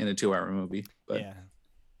have in a 2-hour movie, but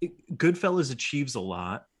Goodfellas achieves a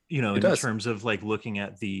lot, in terms of like looking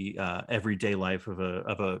at the everyday life of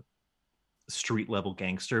a street level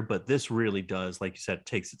gangster. But this really does, like you said,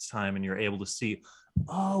 takes its time, and you're able to see,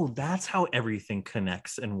 oh, that's how everything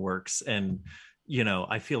connects and works. And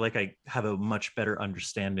I feel like I have a much better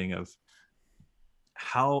understanding of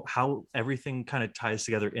how everything kind of ties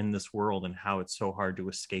together in this world, and how it's so hard to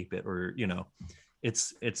escape it, or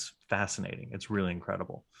it's fascinating. It's really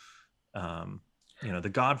incredible. The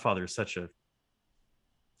Godfather is such a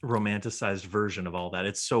romanticized version of all that.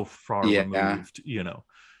 It's so far removed.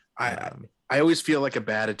 I always feel like a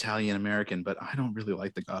bad Italian American, but I don't really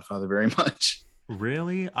like The Godfather very much.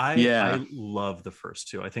 Really? I love the first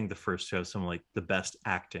two. I think the first two have some like the best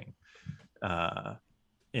acting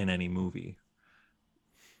in any movie.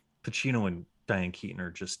 Pacino and Diane Keaton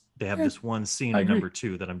are just, they have this one scene in number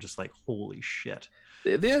 2 that I'm just like, holy shit.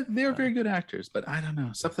 They're very good actors, but I don't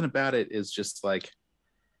know, something about it is just like,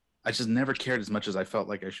 I just never cared as much as I felt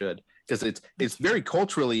like I should, because it's very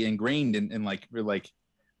culturally ingrained in like, we're like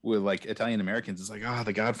with like Italian Americans. It's like,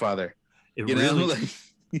 The Godfather. It really,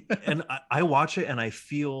 and I watch it and I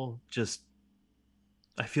feel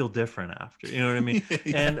different after, you know what I mean?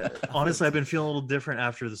 And honestly, I've been feeling a little different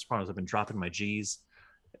after The Sopranos. I've been dropping my G's,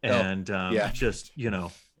 and just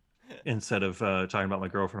instead of talking about my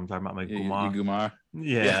girlfriend, I'm talking about my guma.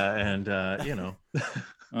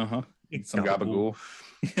 And some gabagool.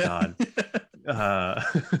 God.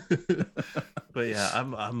 But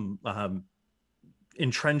I'm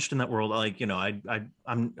entrenched in that world. Like,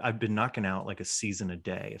 I've been knocking out like a season a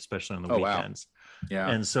day, especially on the weekends. Wow.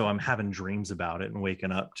 And so I'm having dreams about it and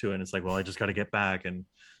waking up to it, and it's like, well, I just got to get back. And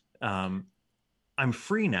I'm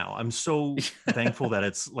free now. I'm so thankful that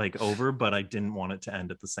it's like over, but I didn't want it to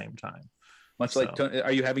end at the same time. Like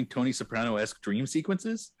are you having Tony Soprano-esque dream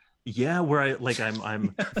sequences? Yeah, where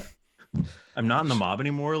I'm I'm not in the mob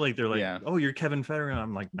anymore. Like, they're like, oh, you're Kevin Federer. And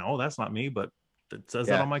I'm like, no, that's not me, but it says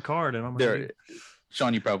that on my card. And I'm like,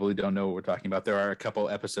 Sean, you probably don't know what we're talking about. There are a couple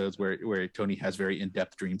episodes where Tony has very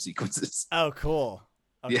in-depth dream sequences. Oh, cool.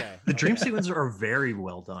 Okay. The dream okay. sequences are very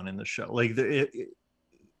well done in the show. Like the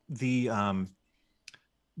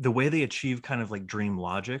way they achieve kind of like dream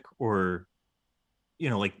logic, or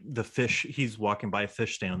like the fish, he's walking by a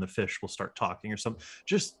fish stand and the fish will start talking or something,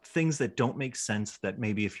 just things that don't make sense, that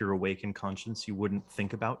maybe if you're awake in conscience you wouldn't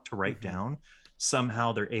think about to write down.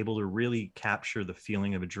 Somehow they're able to really capture the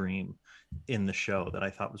feeling of a dream in the show, that I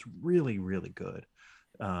thought was really, really good.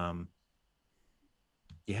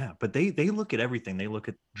 Yeah, but they look at everything. They look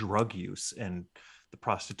at drug use and the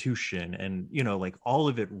prostitution, and like all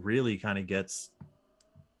of it really kind of gets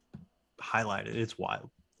highlighted. It's wild.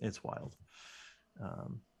 It's wild.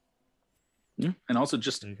 Yeah. And also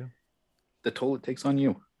just There you go. the toll it takes on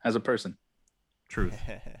you as a person. Truth.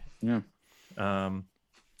 Yeah.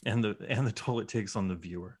 And the toll it takes on the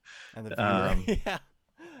viewer. And the viewer. Yeah.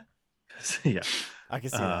 Yeah. I can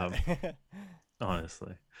see that.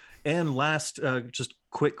 Honestly. And last, just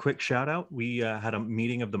quick shout out. We had a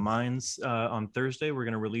meeting of the minds on Thursday. We're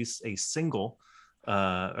going to release a single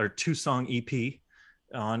or 2-song EP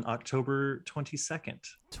on October 22nd.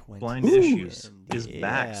 Blind Issues is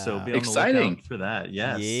back, so be on the lookout for that.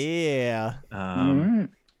 Yes. Yeah.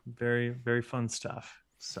 Very, very fun stuff.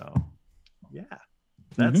 So yeah,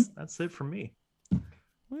 that's it from me.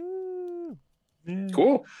 Woo. Yeah.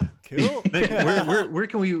 Cool. Nick, where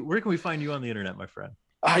can we find you on the internet, my friend?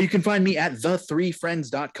 You can find me at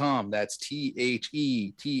the3friends.com. That's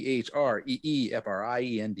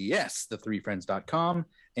TheThrefriends, the3friends.com.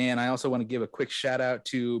 And I also want to give a quick shout out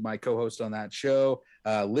to my co-host on that show.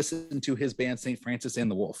 Listen to his band St. Francis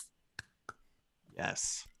and the Wolf.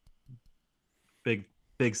 Yes. Big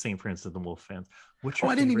St. Francis and the Wolf fans. What's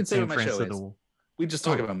I didn't even say St. what my Francis show of the is. Wolf? We just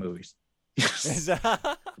talk about movies.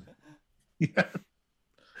 Yeah.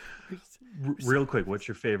 Real quick, what's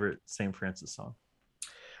your favorite St. Francis song?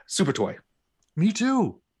 Super Toy. Me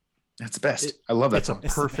too. That's the best. I love that It's song. a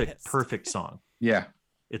perfect song. Yeah.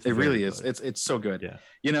 It really is. It's so good. Yeah.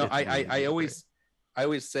 I always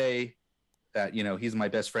say that, he's my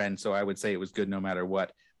best friend, so I would say it was good no matter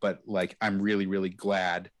what. But like, I'm really, really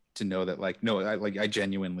glad to know that, like, no, I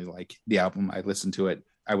genuinely like the album. I listened to it.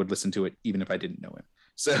 I would listen to it even if I didn't know him.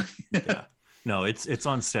 So yeah. No, it's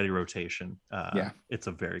on steady rotation. Yeah. It's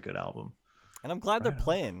a very good album. And I'm glad they're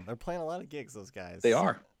playing. They're playing a lot of gigs, those guys. They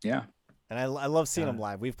are. Yeah. And I love seeing them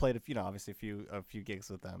live. We've played obviously a few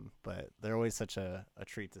gigs with them, but they're always such a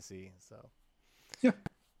treat to see. So yeah.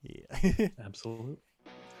 Absolutely.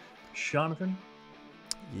 Jonathan,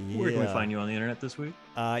 where can we find you on the internet this week?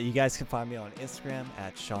 You guys can find me on Instagram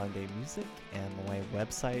at Sean Day Music, and my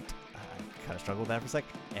website, I kind of struggled with that for a sec,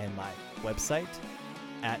 and my website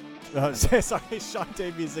at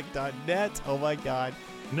SeanDayMusic.net. Oh my god.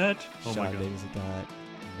 Net. Oh my god. SeanDayMusic.net.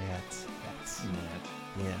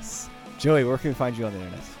 Yes. Joey, where can we find you on the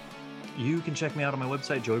internet? You can check me out on my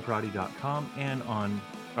website, joeyprati.com, and on...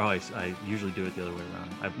 Oh, I usually do it the other way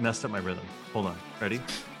around. I've messed up my rhythm. Hold on. Ready?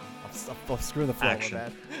 I'll screw the flow. Action.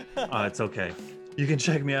 It's okay. You can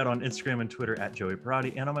check me out on Instagram and Twitter at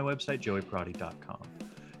joeyprati, and on my website, joeyprati.com.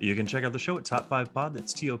 You can check out the show at Top 5 Pod.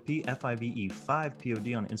 That's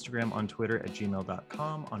TOPFIVE5POD on Instagram, on Twitter at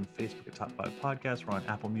gmail.com, on Facebook at Top 5 Podcast. We're on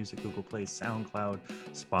Apple Music, Google Play, SoundCloud,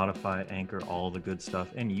 Spotify, Anchor, all the good stuff,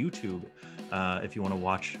 and YouTube if you want to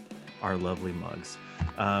watch our lovely mugs.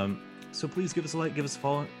 So please give us a like, give us a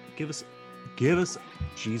follow, give us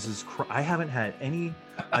Jesus Christ. I haven't had any.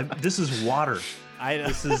 This is water. I know.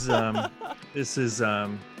 This is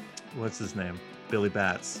what's his name? Billy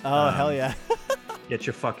Bats. Oh hell yeah. Get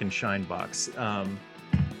your fucking shine box.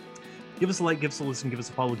 Give us a like, give us a listen, give us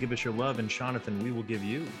a follow, give us your love, and Jonathan, we will give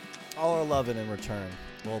you all our loving in return.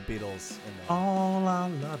 Well, Beatles in there. All our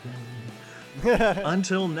loving.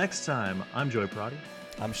 Until next time, I'm Joey Prati.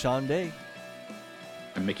 I'm Sean Day.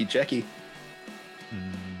 I'm Mickey Checky.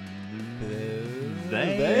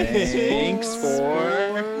 Thanks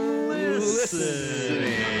for listening.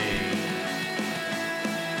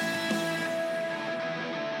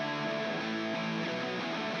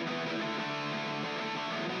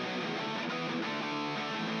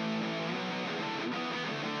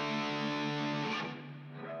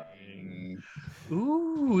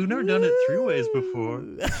 Ooh, we've never done it 3 ways before.